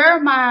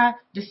 Jeremiah,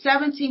 the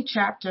 17th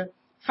chapter,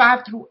 5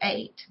 through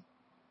 8.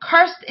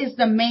 Cursed is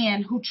the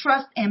man who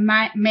trusts in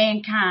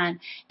mankind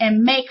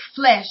and make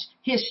flesh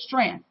his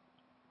strength.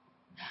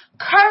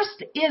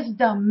 Cursed is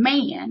the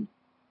man,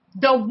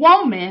 the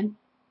woman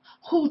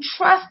who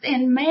trusts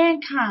in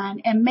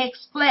mankind and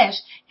makes flesh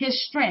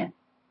his strength.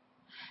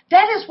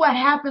 That is what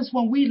happens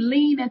when we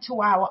lean into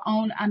our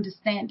own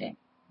understanding.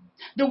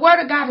 The word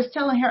of God is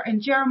telling her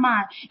in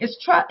Jeremiah,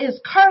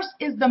 cursed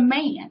is the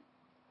man.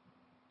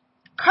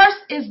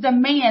 Cursed is the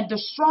man, the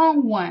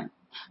strong one,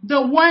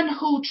 the one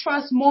who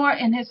trusts more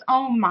in his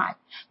own might,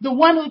 the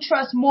one who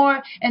trusts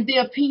more in the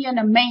opinion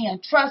of man,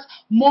 trusts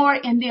more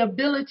in the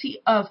ability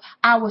of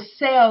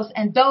ourselves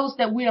and those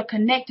that we are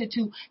connected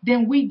to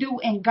than we do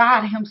in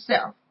God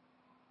himself,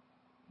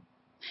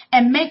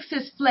 and makes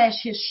his flesh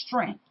his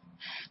strength.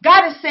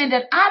 God is saying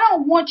that I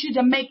don't want you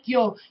to make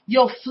your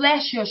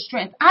flesh your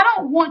strength. I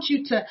don't want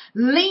you to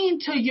lean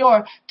to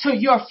your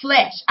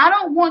flesh. I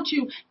don't want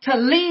you to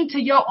lean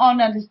to your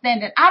own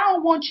understanding. I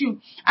don't want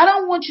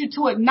you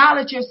to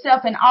acknowledge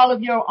yourself in all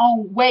of your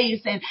own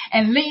ways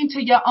and lean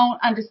to your own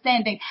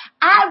understanding.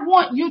 I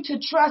want you to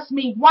trust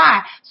me.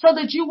 Why? So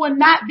that you will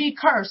not be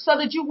cursed, so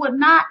that you will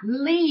not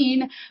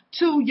lean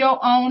to your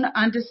own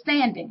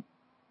understanding.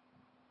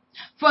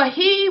 For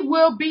he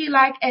will be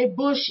like a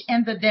bush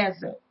in the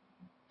desert,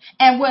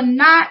 and will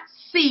not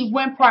see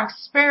when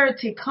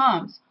prosperity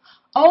comes.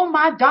 Oh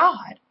my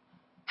God.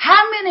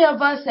 How many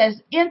of us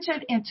has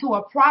entered into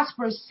a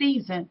prosperous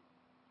season,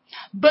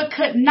 but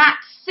could not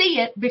see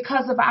it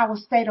because of our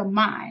state of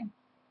mind?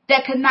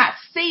 That could not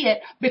see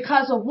it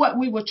because of what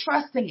we were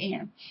trusting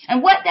in.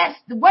 And what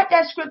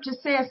that scripture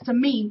says to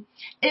me,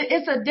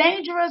 it's a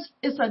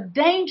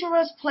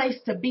dangerous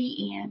place to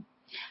be in.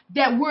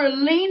 That we're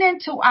leaning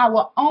to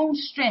our own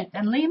strength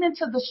and leaning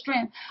to the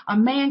strength of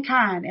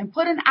mankind and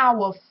putting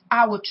our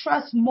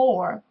trust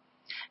more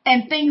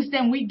and things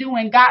than we do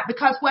in God.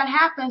 Because what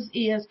happens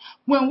is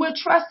when we're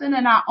trusting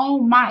in our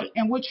own might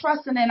and we're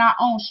trusting in our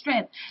own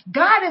strength,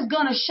 God is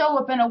going to show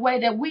up in a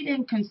way that we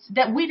didn't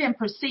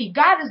perceive.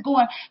 God is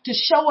going to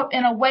show up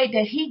in a way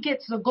that he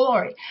gets the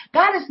glory.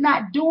 God is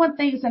not doing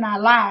things in our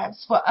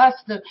lives for us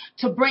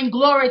to bring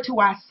glory to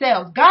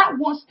ourselves. God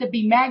wants to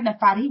be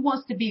magnified. He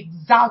wants to be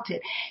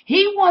exalted.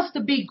 He wants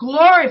to be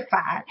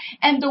glorified.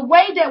 And the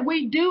way that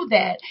we do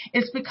that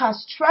is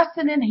because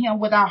trusting in him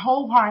with our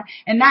whole heart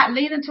and not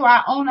leaning to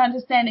our own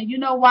understanding. You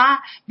know why?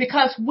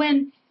 Because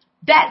when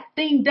that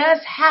thing does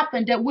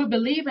happen that we're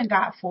believing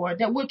God for,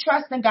 that we're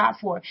trusting God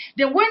for,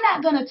 then we're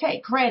not going to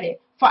take credit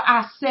for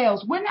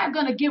ourselves. We're not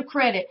going to give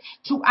credit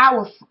to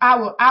our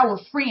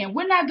friend.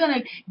 We're not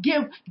going to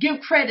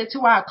give credit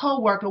to our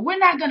coworker. We're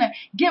not going to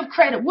give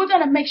credit. We're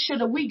going to make sure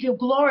that we give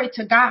glory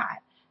to God.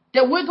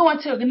 That we're going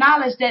to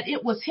acknowledge that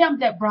it was him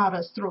that brought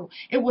us through.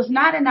 It was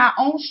not in our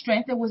own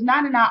strength. It was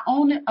not in our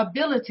own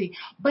ability,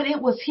 but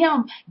it was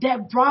him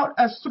that brought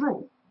us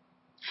through.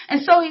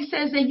 And so he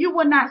says that you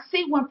will not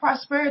see when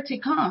prosperity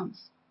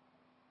comes,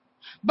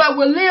 but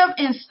will live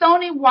in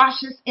stony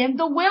washes in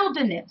the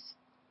wilderness.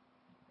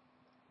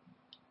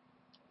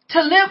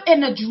 To live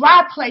in the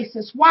dry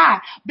places. Why?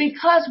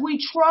 Because we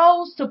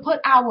chose to put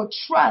our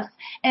trust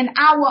in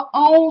our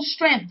own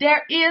strength.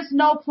 There is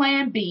no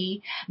plan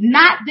B,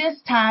 not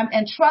this time,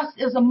 and trust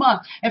is a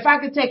must. If I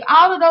could take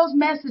all of those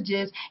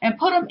messages and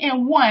put them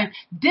in one,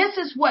 this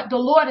is what the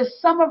Lord is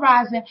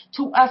summarizing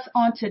to us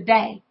on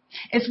today.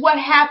 It's what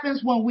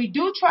happens when we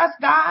do trust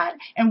God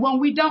and when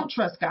we don't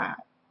trust God.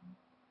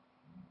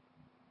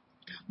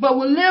 but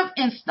will live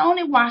in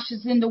stony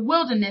washes in the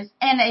wilderness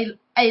and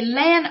a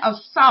land of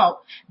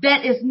salt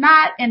that is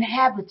not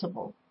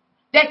inhabitable.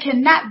 That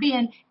cannot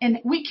be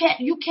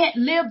you can't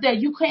live there.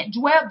 You can't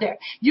dwell there.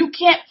 You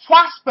can't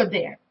prosper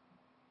there.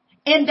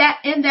 In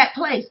that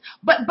place.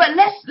 But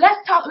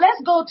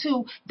let's go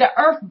to the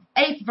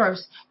 8th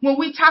verse when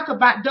we talk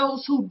about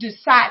those who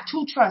decide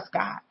to trust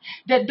God.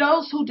 That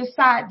those who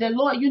decide that,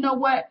 Lord, you know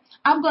what?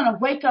 I'm going to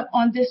wake up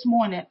on this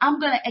morning. I'm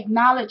going to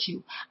acknowledge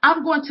you.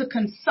 I'm going to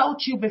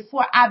consult you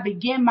before I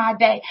begin my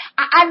day.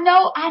 I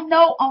know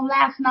on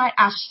last night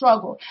I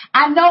struggled.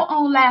 I know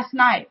on last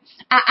night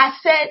I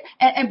said,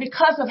 and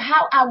because of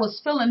how I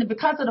was feeling, and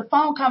because of the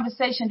phone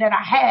conversation that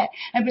I had,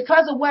 and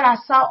because of what I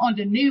saw on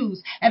the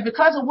news, and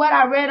because of what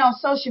I read on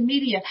social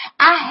media,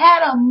 I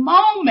had a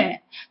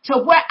moment to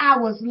where I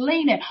was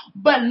leaning.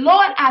 But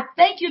Lord, I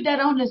thank you that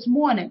on this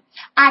morning,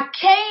 I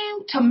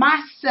came to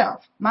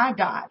myself, my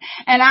God,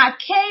 and I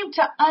came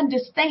to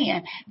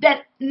understand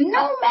that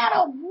no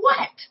matter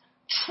what,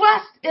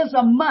 trust is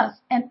a must,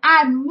 and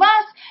I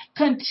must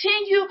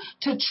continue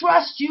to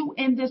trust you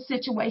in this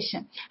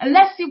situation. And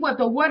let's see what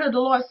the word of the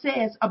Lord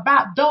says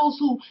about those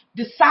who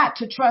decide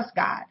to trust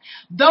God.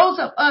 Those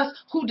of us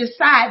who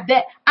decide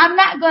that I'm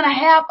not going to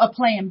have a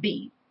plan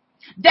B.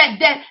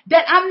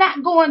 That I'm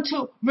not going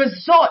to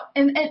resort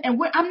and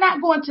I'm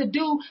not going to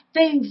do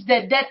things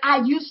that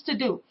I used to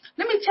do.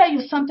 Let me tell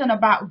you something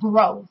about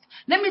growth.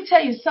 Let me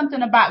tell you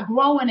something about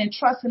growing and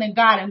trusting in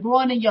God and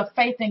growing in your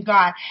faith in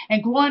God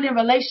and growing in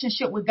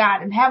relationship with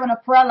God and having a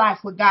prayer life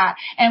with God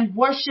and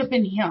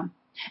worshiping Him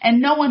and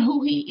knowing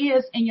who He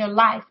is in your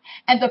life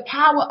and the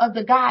power of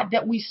the God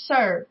that we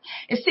serve.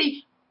 You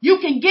see, you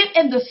can get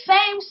in the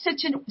same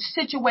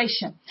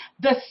situation,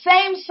 the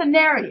same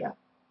scenario.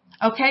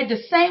 Okay, the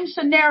same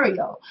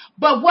scenario.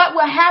 But what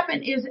will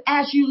happen is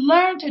as you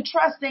learn to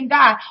trust in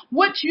God,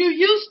 what you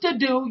used to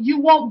do, you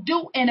won't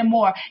do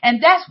anymore.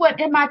 And that's what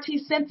MIT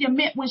Cynthia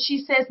meant when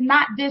she says,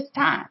 not this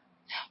time.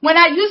 When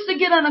I used to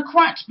get on a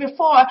crunch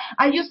before,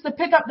 I used to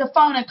pick up the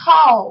phone and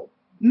call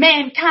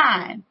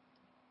mankind.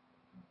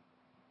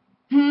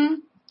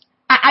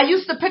 I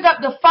used to pick up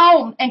the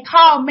phone and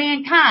call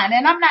mankind.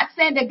 And I'm not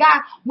saying that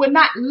God would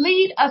not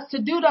lead us to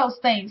do those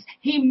things.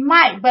 He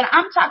might. But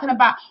I'm talking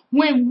about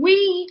when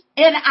we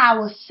in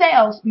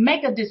ourselves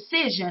make a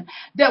decision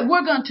that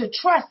we're going to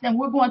trust and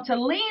we're going to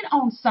lean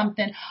on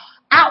something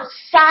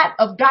outside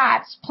of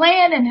God's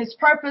plan and His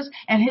purpose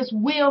and His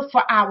will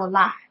for our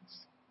lives.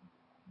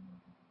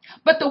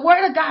 But the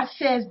word of God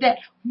says that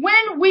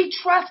when we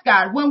trust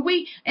God, when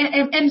we,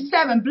 in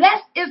 7,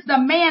 blessed is the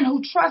man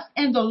who trusts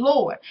in the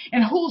Lord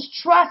and whose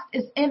trust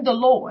is in the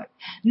Lord.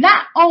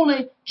 Not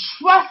only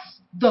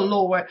trusts the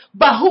Lord,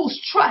 but whose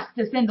trust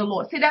is in the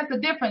Lord. See, that's the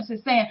difference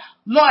in saying,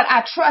 Lord,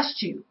 I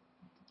trust you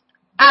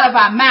out of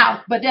our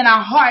mouth, but then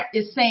our heart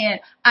is saying,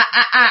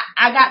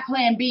 I got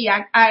plan B,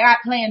 I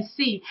got plan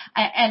C,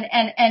 and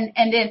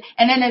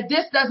then if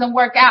this doesn't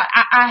work out,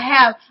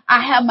 I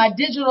have my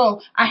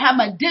digital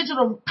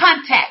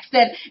contacts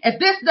that if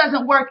this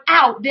doesn't work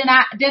out, then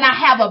I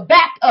have a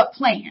backup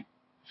plan.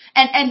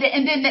 And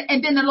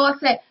then the Lord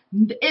said,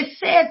 it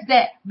says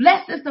that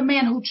blessed is the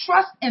man who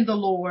trusts in the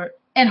Lord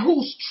and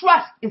whose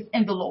trust is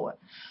in the Lord.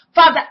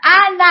 Father,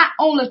 I not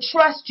only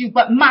trust you,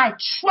 but my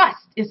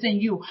trust is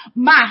in you.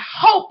 My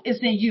hope is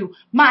in you.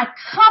 My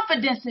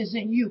confidence is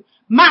in you.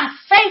 My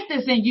faith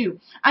is in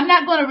you. I'm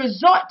not going to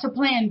resort to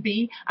plan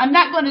B. I'm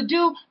not going to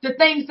do the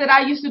things that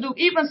I used to do.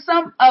 Even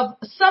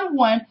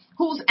someone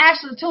who's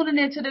actually tuning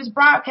into this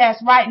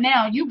broadcast right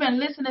now, you've been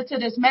listening to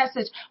this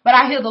message, but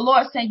I hear the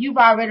Lord saying you've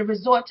already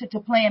resorted to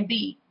plan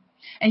B.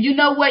 And you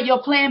know what?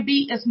 Your plan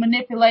B is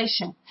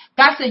manipulation.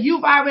 God said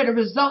you've already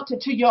resorted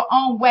to your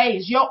own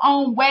ways. Your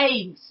own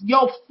ways.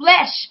 Your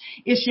flesh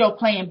is your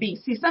plan B.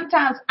 See,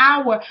 sometimes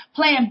our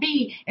plan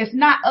B is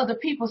not other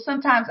people.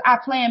 Sometimes our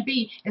plan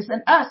B is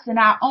in us and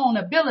our own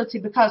ability,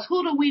 because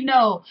who do we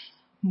know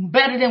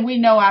better than we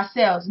know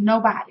ourselves?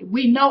 Nobody.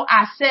 We know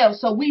ourselves,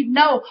 so we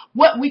know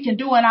what we can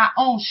do in our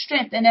own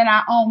strength and in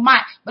our own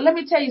might. But let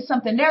me tell you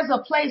something. There's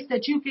a place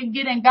that you can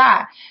get in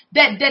God,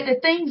 that the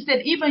things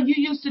that even you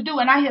used to do,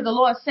 and I hear the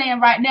Lord saying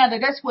right now that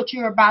that's what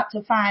you're about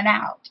to find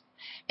out.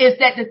 Is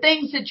that the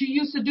things that you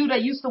used to do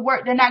that used to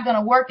work, they're not going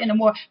to work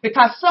anymore,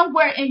 because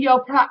somewhere in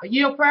your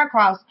prayer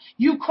cross,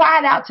 you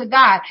cried out to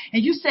God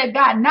and you said,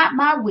 God, not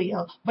my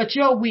will, but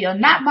your will,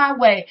 not my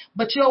way,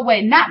 but your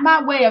way, not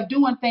my way of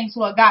doing things,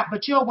 Lord God,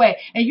 but your way.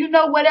 And you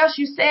know what else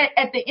you said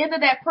at the end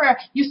of that prayer?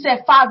 You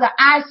said, Father,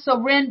 I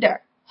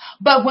surrender.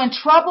 But when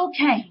trouble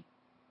came,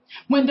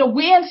 when the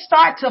wind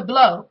started to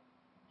blow,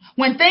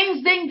 when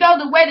things didn't go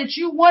the way that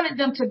you wanted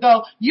them to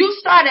go, you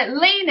started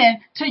leaning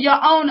to your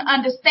own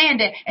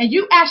understanding, and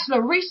you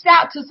actually reached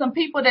out to some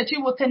people that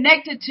you were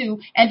connected to,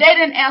 and they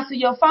didn't answer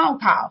your phone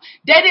call.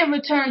 They didn't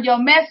return your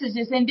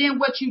messages. And then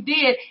what you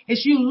did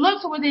is you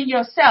looked within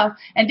yourself,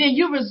 and then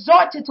you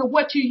resorted to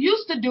what you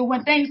used to do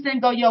when things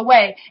didn't go your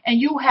way, and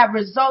you have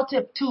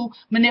resorted to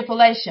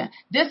manipulation.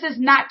 This is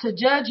not to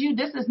judge you.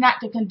 This is not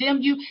to condemn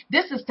you.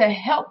 This is to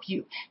help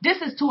you.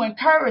 This is to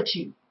encourage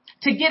you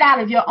to get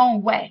out of your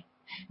own way.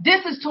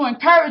 This is to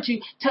encourage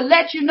you, to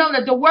let you know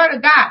that the word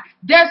of God,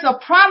 there's a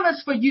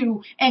promise for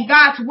you in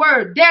God's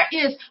word. There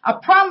is a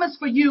promise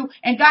for you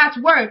in God's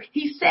word.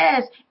 He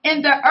says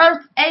in the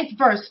earth, 8th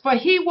verse, for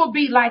he will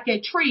be like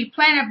a tree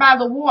planted by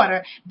the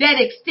water that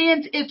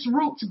extends its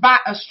roots by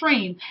a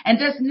stream and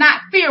does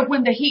not fear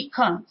when the heat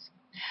comes.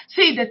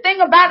 See, the thing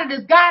about it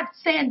is God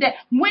saying that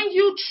when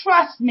you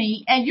trust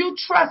me and you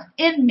trust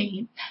in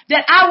me,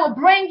 that I will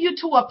bring you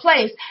to a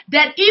place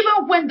that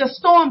even when the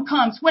storm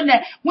comes, when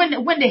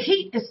the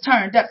heat is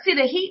turned up, see,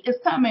 the heat is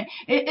coming.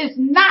 It is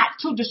not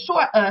to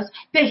destroy us.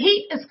 The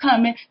heat is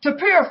coming to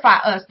purify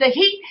us. The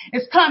heat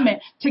is coming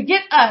to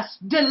get us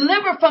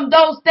delivered from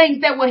those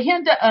things that will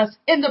hinder us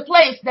in the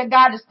place that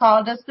God has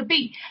called us to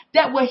be,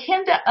 that will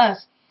hinder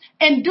us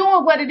and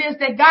doing what it is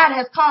that God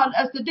has called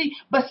us to do.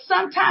 But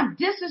sometimes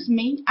this is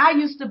me. I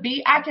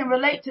can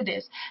relate to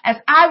this. As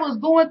I was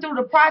going through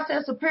the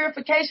process of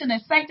purification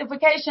and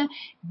sanctification,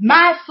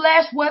 my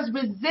flesh was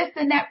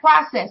resisting that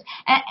process.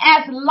 And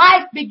as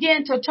life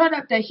began to turn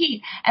up the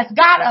heat, as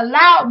God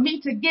allowed me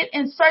to get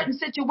in certain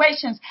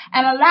situations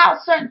and allowed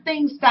certain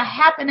things to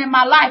happen in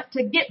my life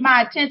to get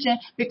my attention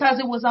because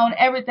it was on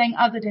everything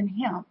other than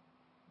Him.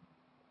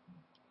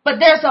 But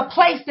there's a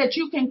place that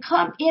you can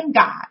come in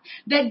God,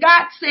 that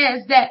God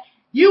says that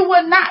you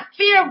will not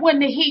fear when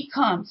the heat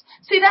comes.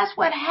 See, that's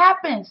what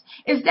happens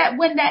is that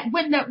when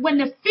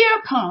the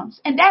fear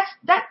comes, and that's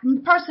that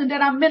person that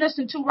I'm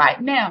ministering to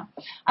right now.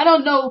 I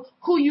don't know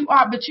who you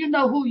are, but you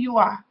know who you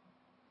are.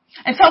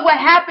 And so what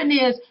happened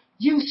is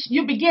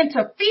you begin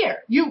to fear.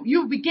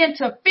 You begin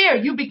to fear.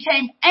 You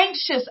became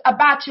anxious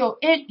about your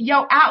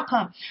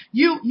outcome.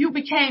 You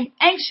became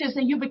anxious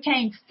and you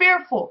became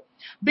fearful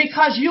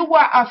because you were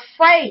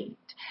afraid.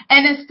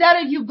 And instead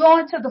of you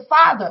going to the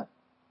Father,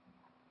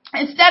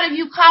 instead of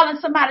you calling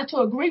somebody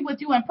to agree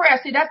with you in prayer,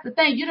 see, that's the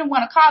thing. You didn't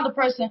want to call the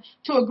person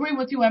to agree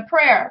with you in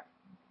prayer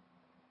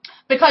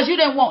because you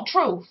didn't want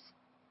truth.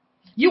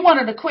 You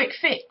wanted a quick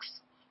fix.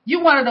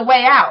 You wanted a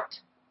way out,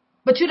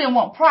 but you didn't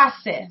want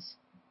process.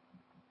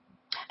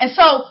 And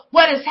so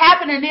what is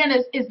happening then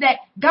is that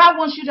God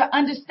wants you to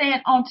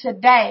understand on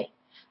today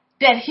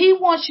that He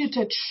wants you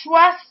to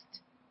trust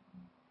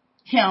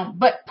Him,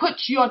 but put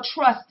your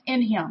trust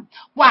in Him.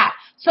 Why?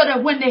 So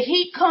that when the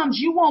heat comes,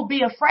 you won't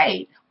be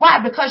afraid. Why?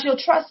 Because your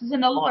trust is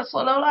in the Lord. So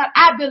Lord,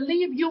 I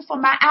believe you for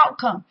my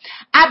outcome.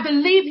 I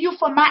believe you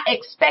for my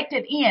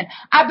expected end.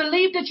 I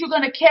believe that you're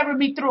going to carry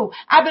me through.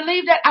 I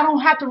believe that I don't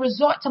have to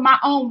resort to my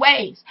own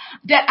ways,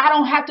 that I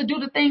don't have to do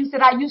the things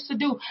that I used to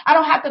do. I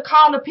don't have to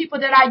call the people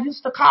that I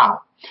used to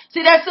call.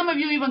 See, there's some of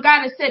you, even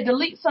God has said,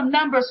 delete some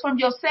numbers from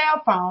your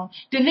cell phone,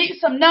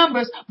 delete some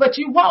numbers, but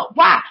you won't.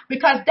 Why?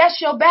 Because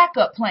that's your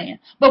backup plan.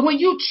 But when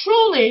you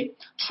truly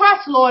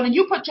trust Lord and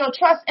you put your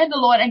trust in the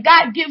Lord and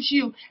God gives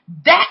you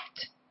that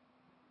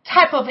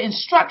type of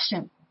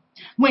instruction,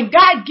 when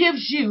God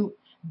gives you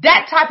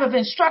that type of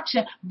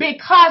instruction,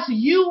 because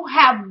you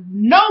have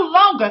no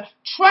longer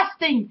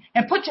trusting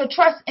and put your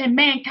trust in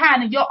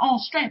mankind and your own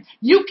strength,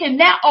 you can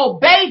now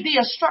obey the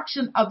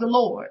instruction of the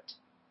Lord.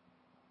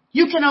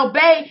 You can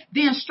obey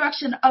the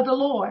instruction of the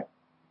Lord.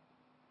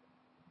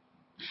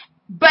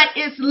 But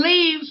its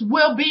leaves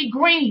will be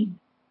green.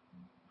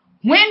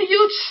 When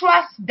you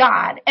trust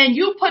God and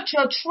you put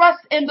your trust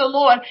in the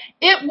Lord,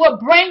 it will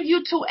bring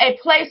you to a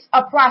place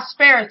of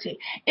prosperity.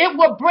 It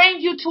will bring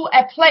you to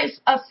a place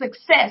of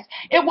success.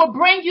 It will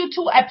bring you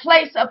to a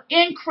place of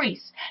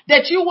increase,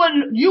 that you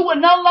will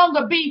no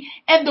longer be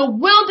in the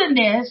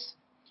wilderness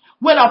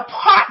with a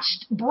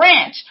parched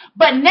branch,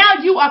 but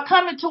now you are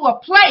coming to a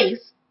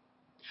place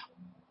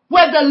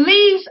where the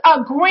leaves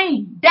are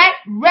green. That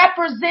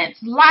represents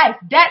life.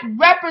 That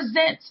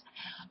represents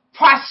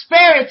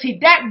prosperity.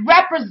 That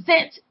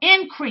represents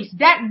increase.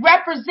 That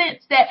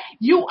represents that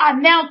you are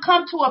now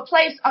come to a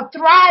place of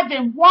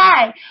thriving.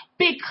 Why?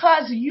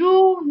 Because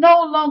you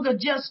no longer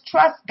just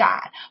trust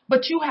God,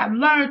 but you have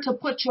learned to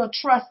put your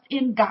trust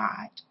in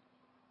God.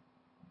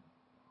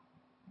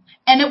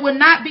 And it will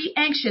not be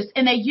anxious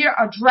in a year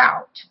of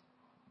drought,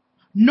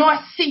 nor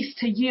cease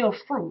to yield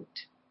fruit.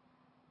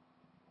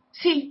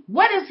 See,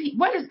 what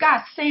is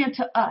God saying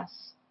to us?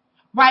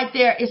 Right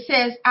there, it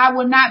says, I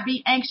will not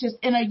be anxious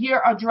in a year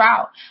of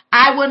drought.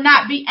 I will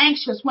not be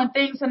anxious when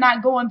things are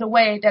not going the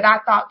way that I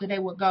thought that they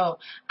would go.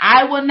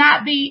 I will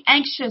not be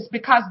anxious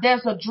because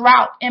there's a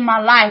drought in my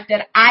life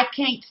that I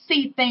can't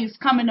see things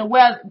coming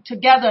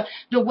together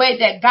the way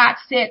that God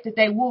said that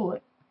they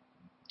would.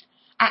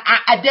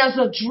 There's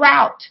a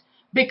drought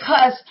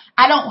because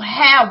I don't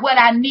have what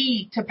I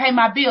need to pay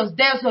my bills.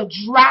 There's a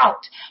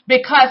drought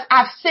because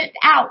I've sent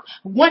out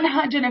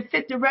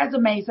 150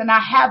 resumes and I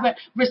haven't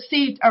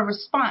received a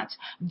response.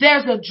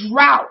 There's a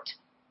drought.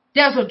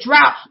 There's a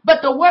drought.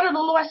 But the word of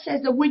the Lord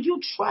says that when you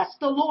trust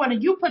the Lord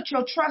and you put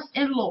your trust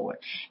in Lord,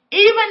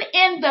 even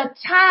in the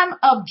time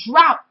of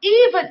drought,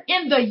 even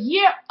in the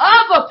year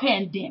of a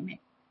pandemic,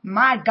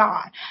 my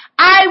God,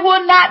 I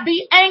will not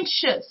be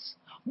anxious.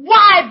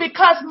 Why?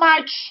 Because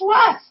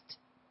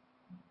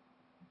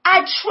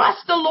I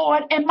trust the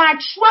Lord and my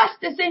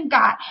trust is in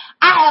God.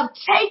 I have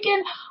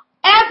taken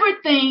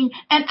everything,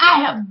 and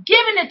I have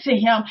given it to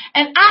him,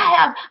 and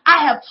I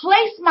have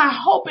placed my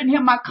hope in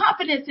him, my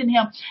confidence in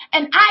him,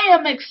 and I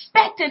am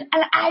expecting,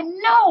 and I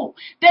know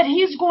that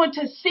he's going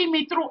to see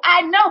me through.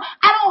 I know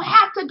I don't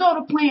have to go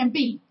to plan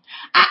B.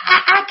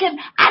 I can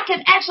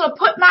actually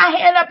put my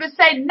hand up and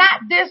say,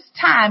 not this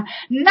time,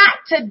 not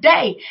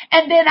today.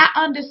 And then I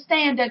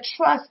understand that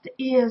trust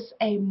is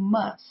a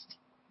must.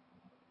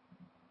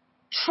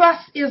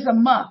 Trust is a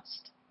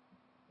must.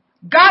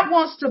 God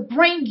wants to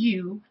bring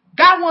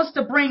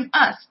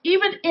us,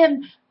 even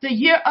in the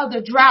year of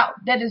the drought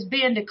that is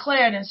being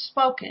declared and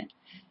spoken,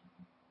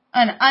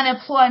 and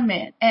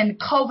unemployment and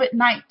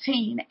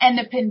COVID-19 and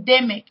the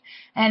pandemic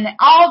and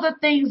all the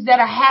things that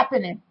are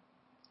happening.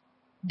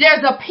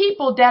 There's a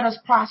people that is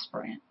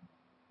prospering.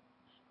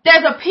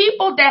 There's a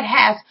people that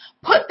has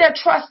put their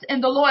trust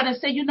in the Lord and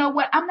say, you know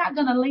what? I'm not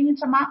going to lean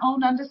to my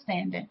own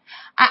understanding.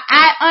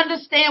 I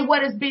understand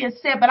what is being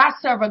said, but I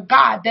serve a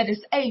God that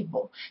is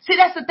able. See,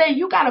 that's the thing.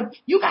 You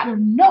gotta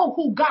know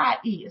who God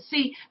is.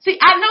 See,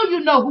 I know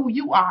you know who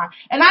you are,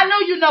 and I know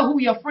you know who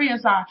your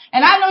friends are,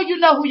 and I know you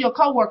know who your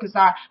coworkers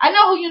are. I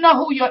know you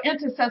know who your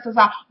intercessors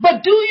are,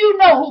 but do you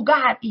know who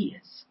God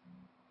is?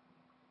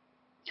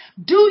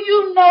 Do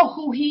you know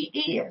who he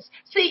is?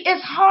 See,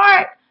 it's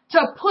hard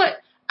to put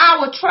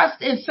our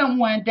trust in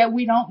someone that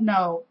we don't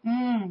know.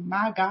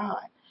 My God.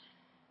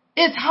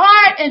 It's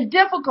hard and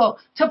difficult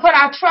to put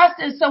our trust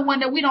in someone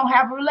that we don't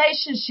have a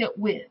relationship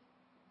with.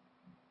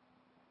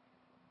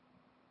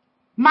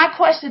 My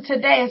question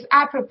today as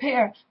I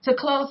prepare to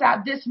close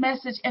out this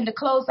message and to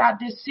close out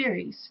this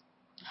series,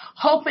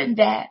 hoping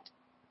that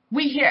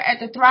we here at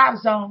the Thrive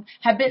Zone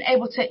have been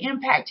able to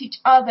impact each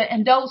other,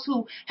 and those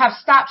who have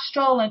stopped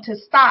strolling to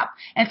stop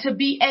and to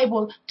be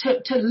able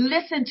to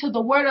listen to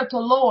the word of the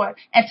Lord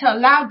and to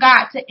allow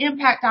God to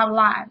impact our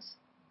lives.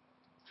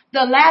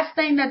 The last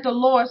thing that the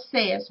Lord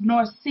says,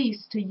 nor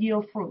cease to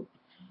yield fruit.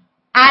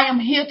 I am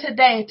here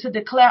today to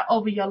declare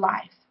over your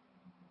life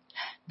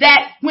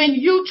that when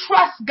you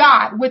trust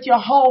God with your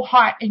whole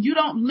heart and you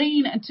don't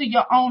lean into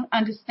your own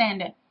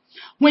understanding,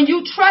 when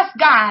you trust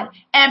God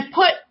and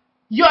put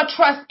your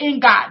trust in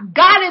God,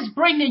 God is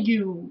bringing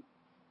you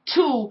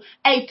to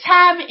a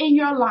time in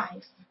your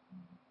life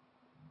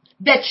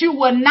that you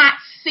will not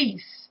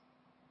cease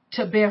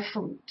to bear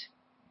fruit.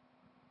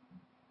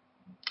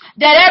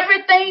 That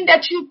everything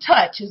that you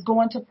touch is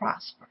going to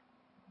prosper.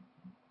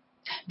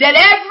 That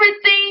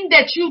everything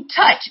that you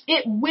touch,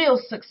 it will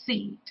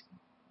succeed.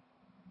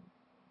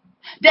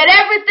 That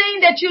everything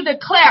that you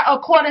declare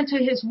according to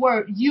his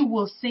word, you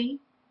will see.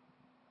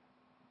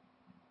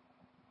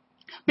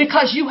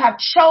 Because you have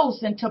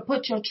chosen to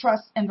put your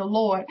trust in the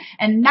Lord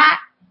and not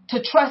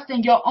to trust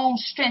in your own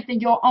strength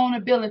and your own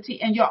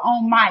ability and your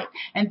own might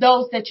and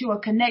those that you are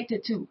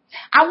connected to.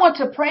 I want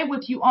to pray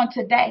with you on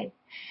today.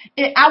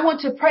 I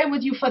want to pray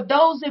with you for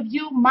those of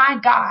you, my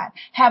God,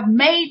 have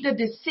made the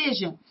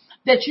decision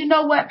that, you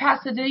know what,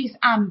 Pastor Denise,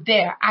 I'm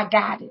there. I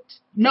got it.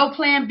 No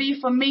plan B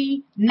for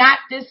me, not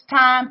this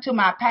time to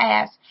my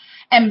past.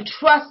 And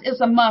trust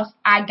is a must.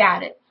 I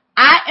got it.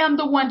 I am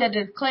the one that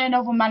is declaring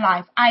over my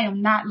life. I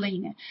am not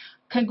leaning.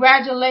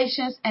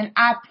 Congratulations, and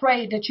I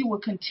pray that you will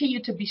continue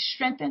to be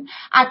strengthened.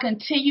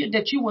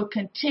 That you will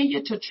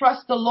continue to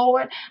trust the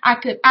Lord. I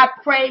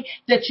pray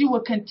that you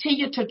will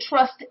continue to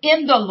trust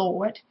in the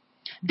Lord.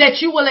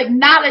 That you will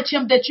acknowledge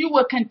him, that you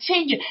will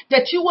continue,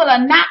 that you will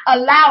not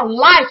allow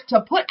life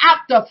to put out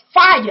the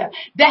fire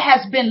that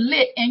has been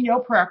lit in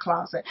your prayer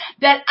closet.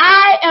 That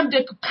I am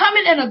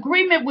coming in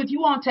agreement with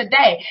you on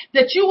today,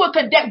 that you will,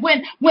 that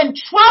when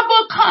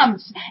trouble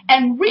comes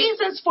and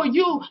reasons for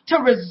you to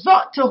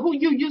resort to who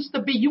you used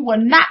to be, you will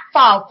not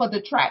fall for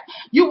the trap.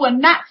 You will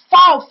not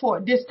fall for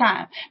it this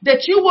time.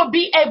 That you will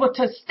be able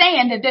to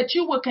stand and that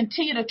you will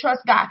continue to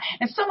trust God.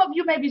 And some of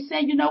you may be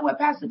saying, you know what,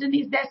 Pastor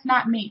Denise, that's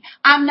not me.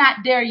 I'm not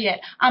there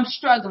yet. I'm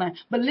struggling.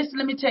 But listen,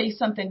 let me tell you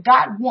something.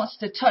 God wants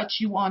to touch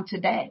you on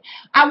today.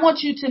 I want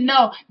you to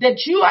know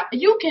that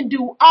you can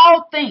do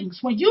all things.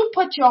 When you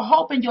put your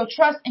hope and your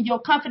trust and your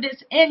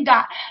confidence in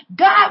God,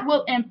 God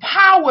will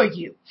empower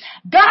you.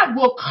 God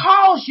will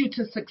cause you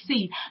to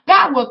succeed.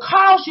 God will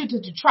cause you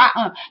to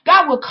triumph.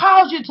 God will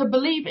cause you to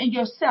believe in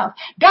yourself.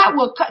 God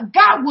will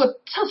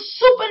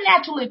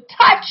supernaturally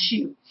touch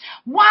you.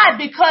 Why?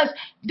 Because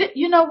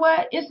you know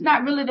what? It's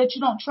not really that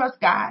you don't trust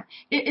God.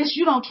 It's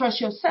you don't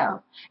trust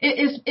yourself.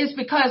 It's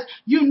because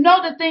you know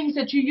the things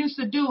that you used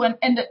to do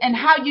and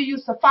how you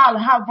used to fall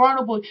and how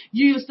vulnerable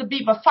you used to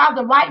be. But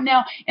Father, right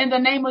now, in the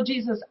name of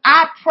Jesus,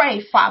 I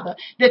pray, Father,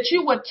 that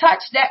you would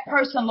touch that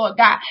person, Lord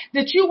God,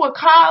 that you would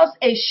cause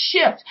a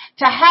shift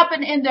to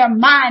happen in their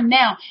mind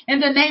now, in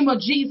the name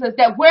of Jesus,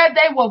 that where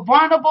they were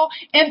vulnerable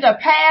in the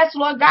past,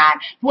 Lord God,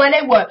 where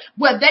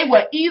they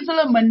were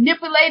easily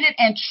manipulated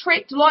and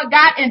tricked, Lord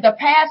God, in the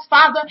past,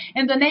 Father,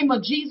 in the name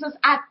of Jesus,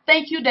 I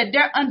thank you that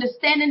their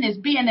understanding is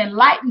being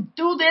enlightened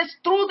through this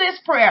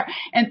prayer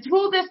and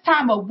through this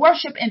time of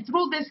worship and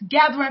through this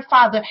gathering,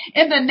 Father,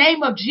 in the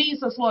name of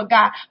Jesus, Lord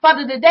God.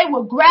 Father, that they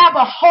will grab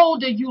a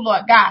hold of you,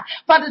 Lord God.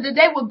 Father, that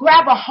they will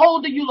grab a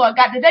hold of you, Lord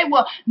God, that they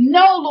will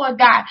know, Lord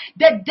God,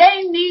 that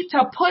they need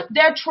to put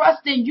their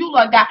trust in you,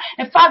 Lord God.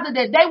 And Father,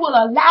 that they will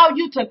allow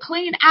you to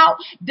clean out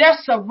their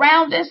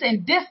surroundings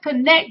and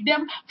disconnect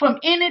them from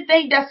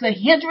anything that's a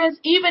hindrance,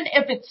 even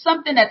if it's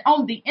something that's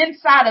on the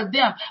inside of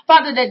them.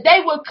 Father, that they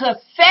will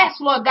confess,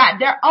 Lord God,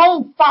 their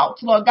own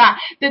faults, Lord God,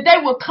 that they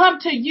will come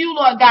to you,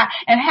 Lord God,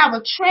 and have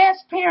a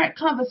transparent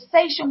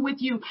conversation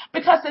with you.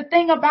 Because the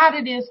thing about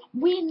it is,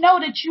 we know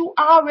that you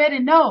already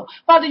know.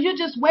 Father, you're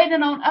just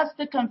waiting on us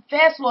to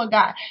confess, Lord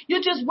God.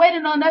 You're just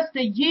waiting on us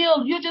to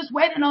yield. You're just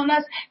waiting on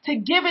us to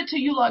give it to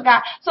you, Lord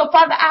God. So,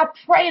 Father, I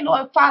pray,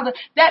 Lord, Father,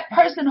 that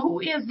person who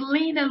is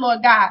leaning,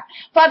 Lord God,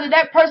 Father,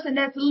 that person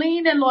that's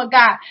leaning, Lord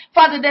God,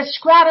 Father, that's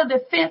straddled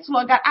the fence,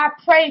 Lord God, I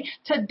pray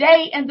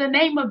today in the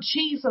name of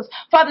Jesus,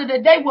 Father,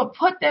 that they will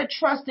put their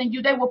trust in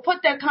you. They will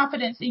put their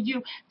confidence in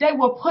you. They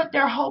will put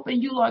their hope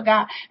in you, Lord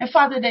God. And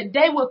Father, that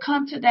they will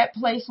come to that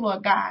place,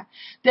 Lord God,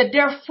 that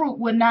their fruit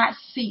will not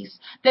cease,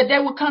 that they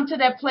will come to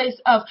that place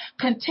of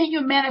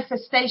continued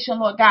manifestation,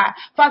 Lord God,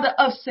 Father,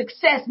 of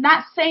success,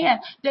 not saying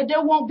that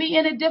there won't be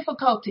any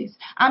difficulties.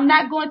 I'm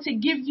not going to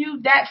give you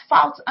that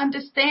false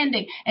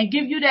understanding and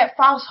give you that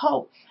false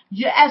hope.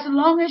 As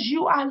long as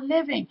you are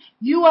living,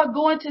 you are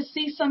going to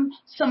see some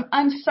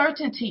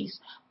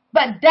uncertainties.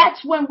 But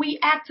that's when we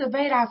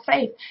activate our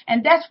faith.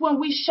 And that's when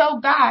we show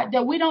God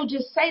that we don't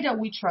just say that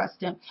we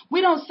trust him.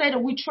 We don't say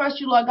that we trust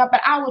you, Lord God,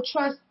 but our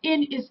trust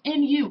is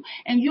in you.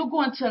 And you're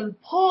going to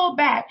pull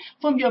back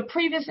from your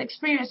previous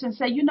experience and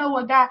say, you know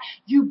what, God,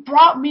 you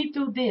brought me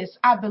through this.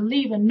 I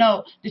believe and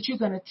know that you're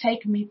going to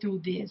take me through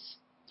this.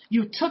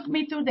 You took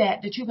me through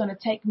that you're going to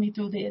take me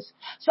through this.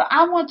 So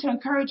I want to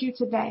encourage you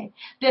today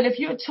that if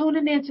you're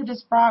tuning into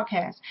this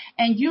broadcast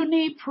and you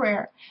need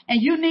prayer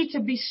and you need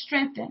to be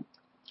strengthened,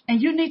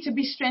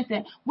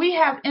 we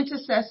have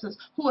intercessors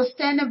who are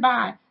standing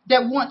by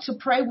that want to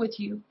pray with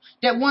you,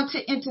 that want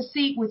to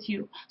intercede with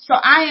you. So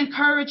I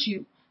encourage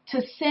you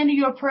to send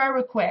your prayer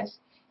requests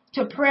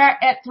to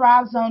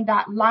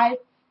prayer@thrivezone.life,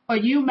 or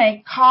you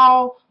may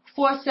call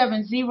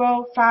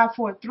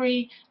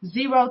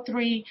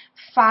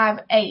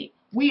 470-543-0358.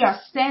 We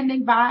are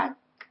standing by.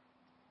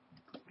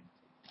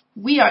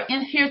 We are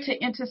here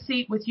to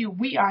intercede with you.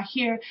 We are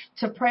here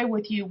to pray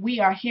with you. We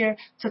are here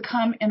to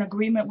come in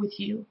agreement with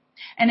you.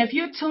 And if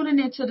you're tuning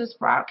into this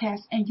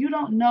broadcast and you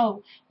don't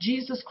know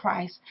Jesus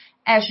Christ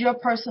as your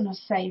personal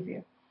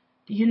Savior,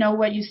 you know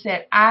what you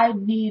said? I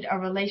need a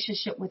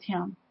relationship with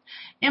him.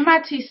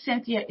 MIT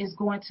Cynthia is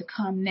going to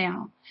come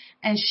now,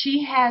 and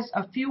she has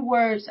a few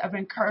words of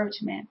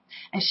encouragement,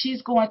 and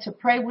she's going to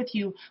pray with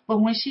you. But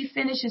when she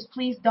finishes,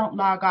 please don't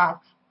log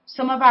off.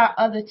 Some of our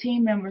other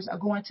team members are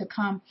going to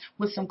come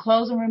with some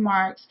closing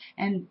remarks,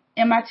 and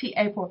MIT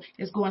April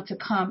is going to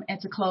come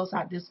and to close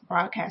out this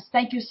broadcast.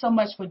 Thank you so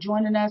much for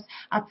joining us.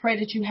 I pray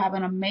that you have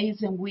an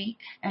amazing week,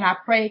 and I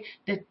pray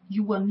that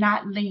you will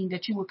not lean,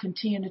 that you will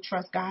continue to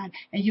trust God,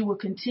 and you will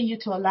continue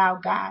to allow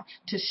God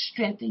to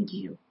strengthen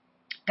you.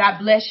 God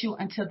bless you.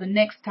 Until the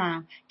next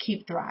time,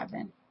 keep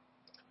thriving.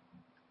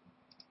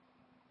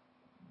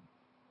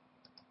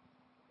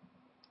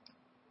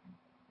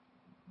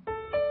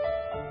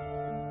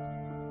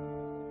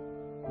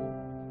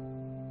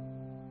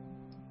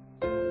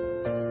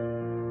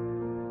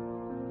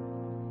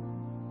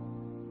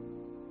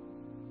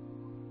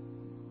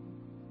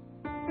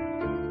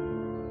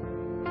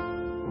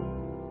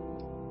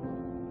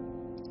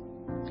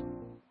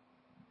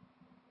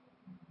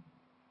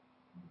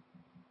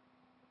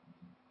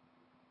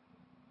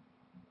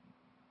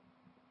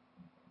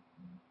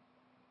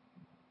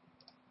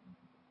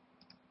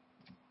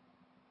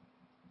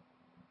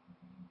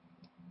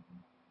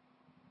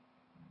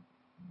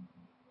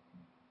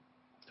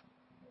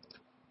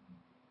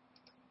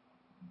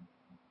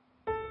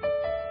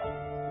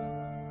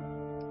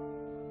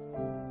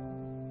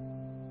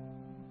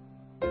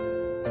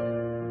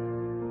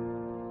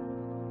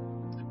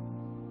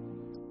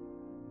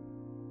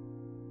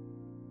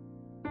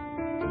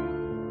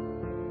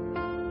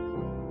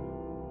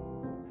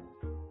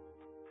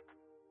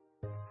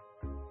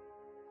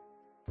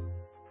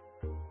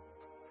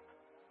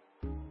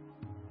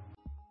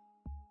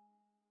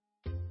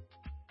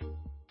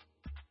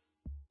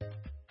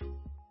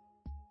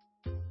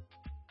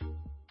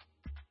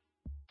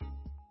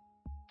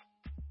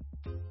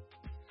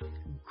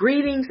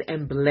 Greetings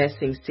and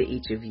blessings to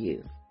each of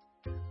you.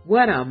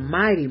 What a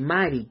mighty,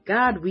 mighty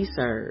God we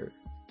serve.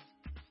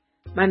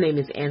 My name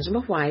is Angela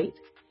White,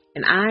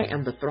 and I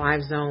am the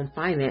Thrive Zone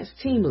Finance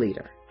Team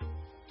Leader.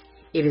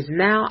 It is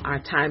now our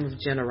time of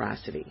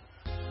generosity.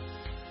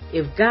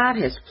 If God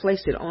has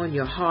placed it on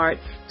your heart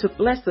to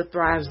bless the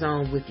Thrive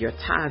Zone with your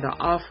tithe or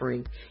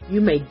offering,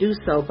 you may do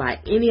so by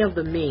any of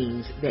the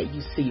means that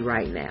you see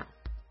right now.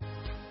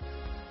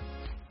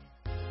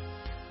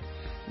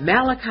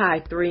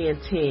 Malachi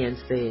 3:10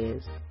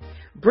 says,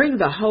 Bring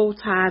the whole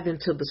tithe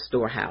into the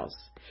storehouse,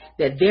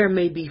 that there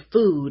may be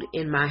food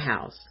in my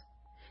house.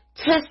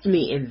 Test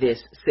me in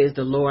this, says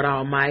the Lord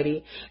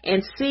Almighty,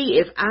 and see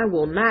if I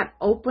will not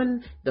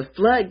open the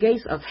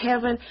floodgates of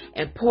heaven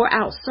and pour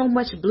out so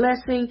much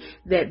blessing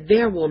that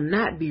there will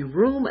not be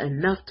room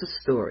enough to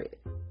store it.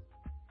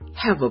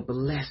 Have a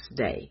blessed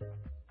day.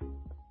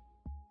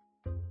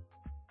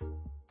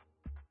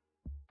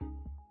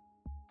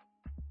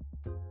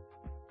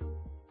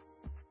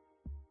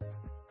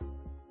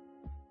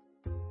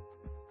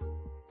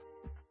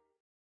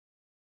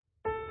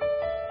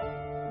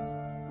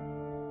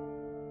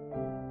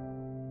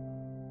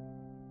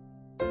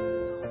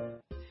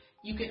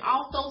 You can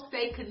also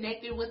stay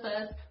connected with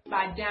us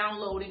by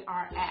downloading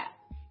our app.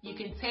 You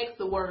can text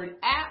the word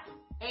app,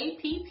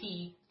 APP,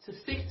 to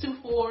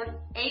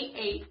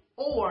 624-88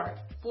 or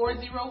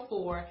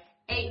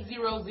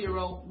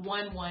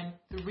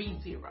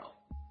 404-800-1130.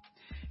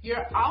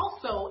 You're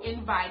also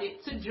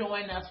invited to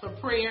join us for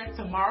prayer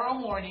tomorrow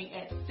morning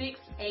at 6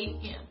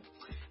 a.m.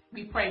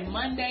 We pray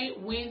Monday,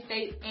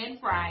 Wednesday, and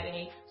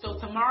Friday. So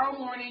tomorrow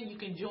morning you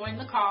can join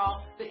the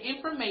call. The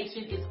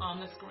information is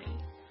on the screen.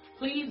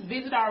 Please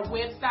visit our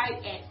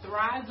website at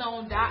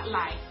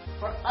thrivezone.life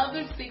for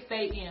other 6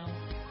 a.m.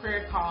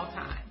 prayer call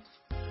times.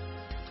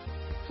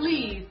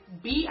 Please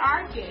be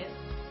our guest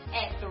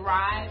at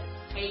Thrive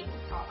Table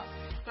Talk.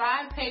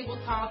 Thrive Table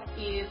Talk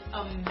is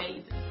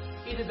amazing.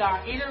 It is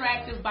our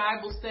interactive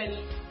Bible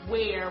study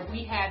where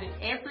we have it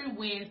every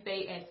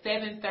Wednesday at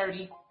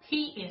 7:30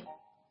 p.m.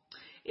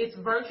 It's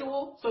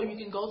virtual, so you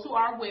can go to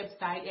our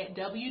website at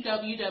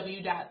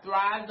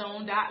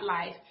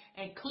www.thrivezone.life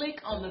and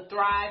click on the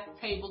Thrive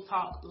Table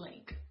Talk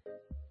link.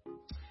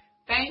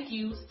 Thank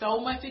you so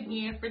much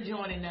again for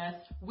joining us.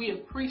 We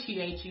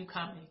appreciate you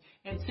coming.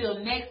 Until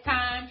next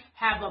time,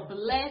 have a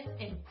blessed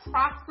and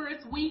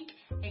prosperous week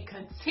and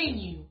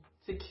continue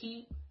to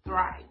keep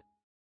thriving.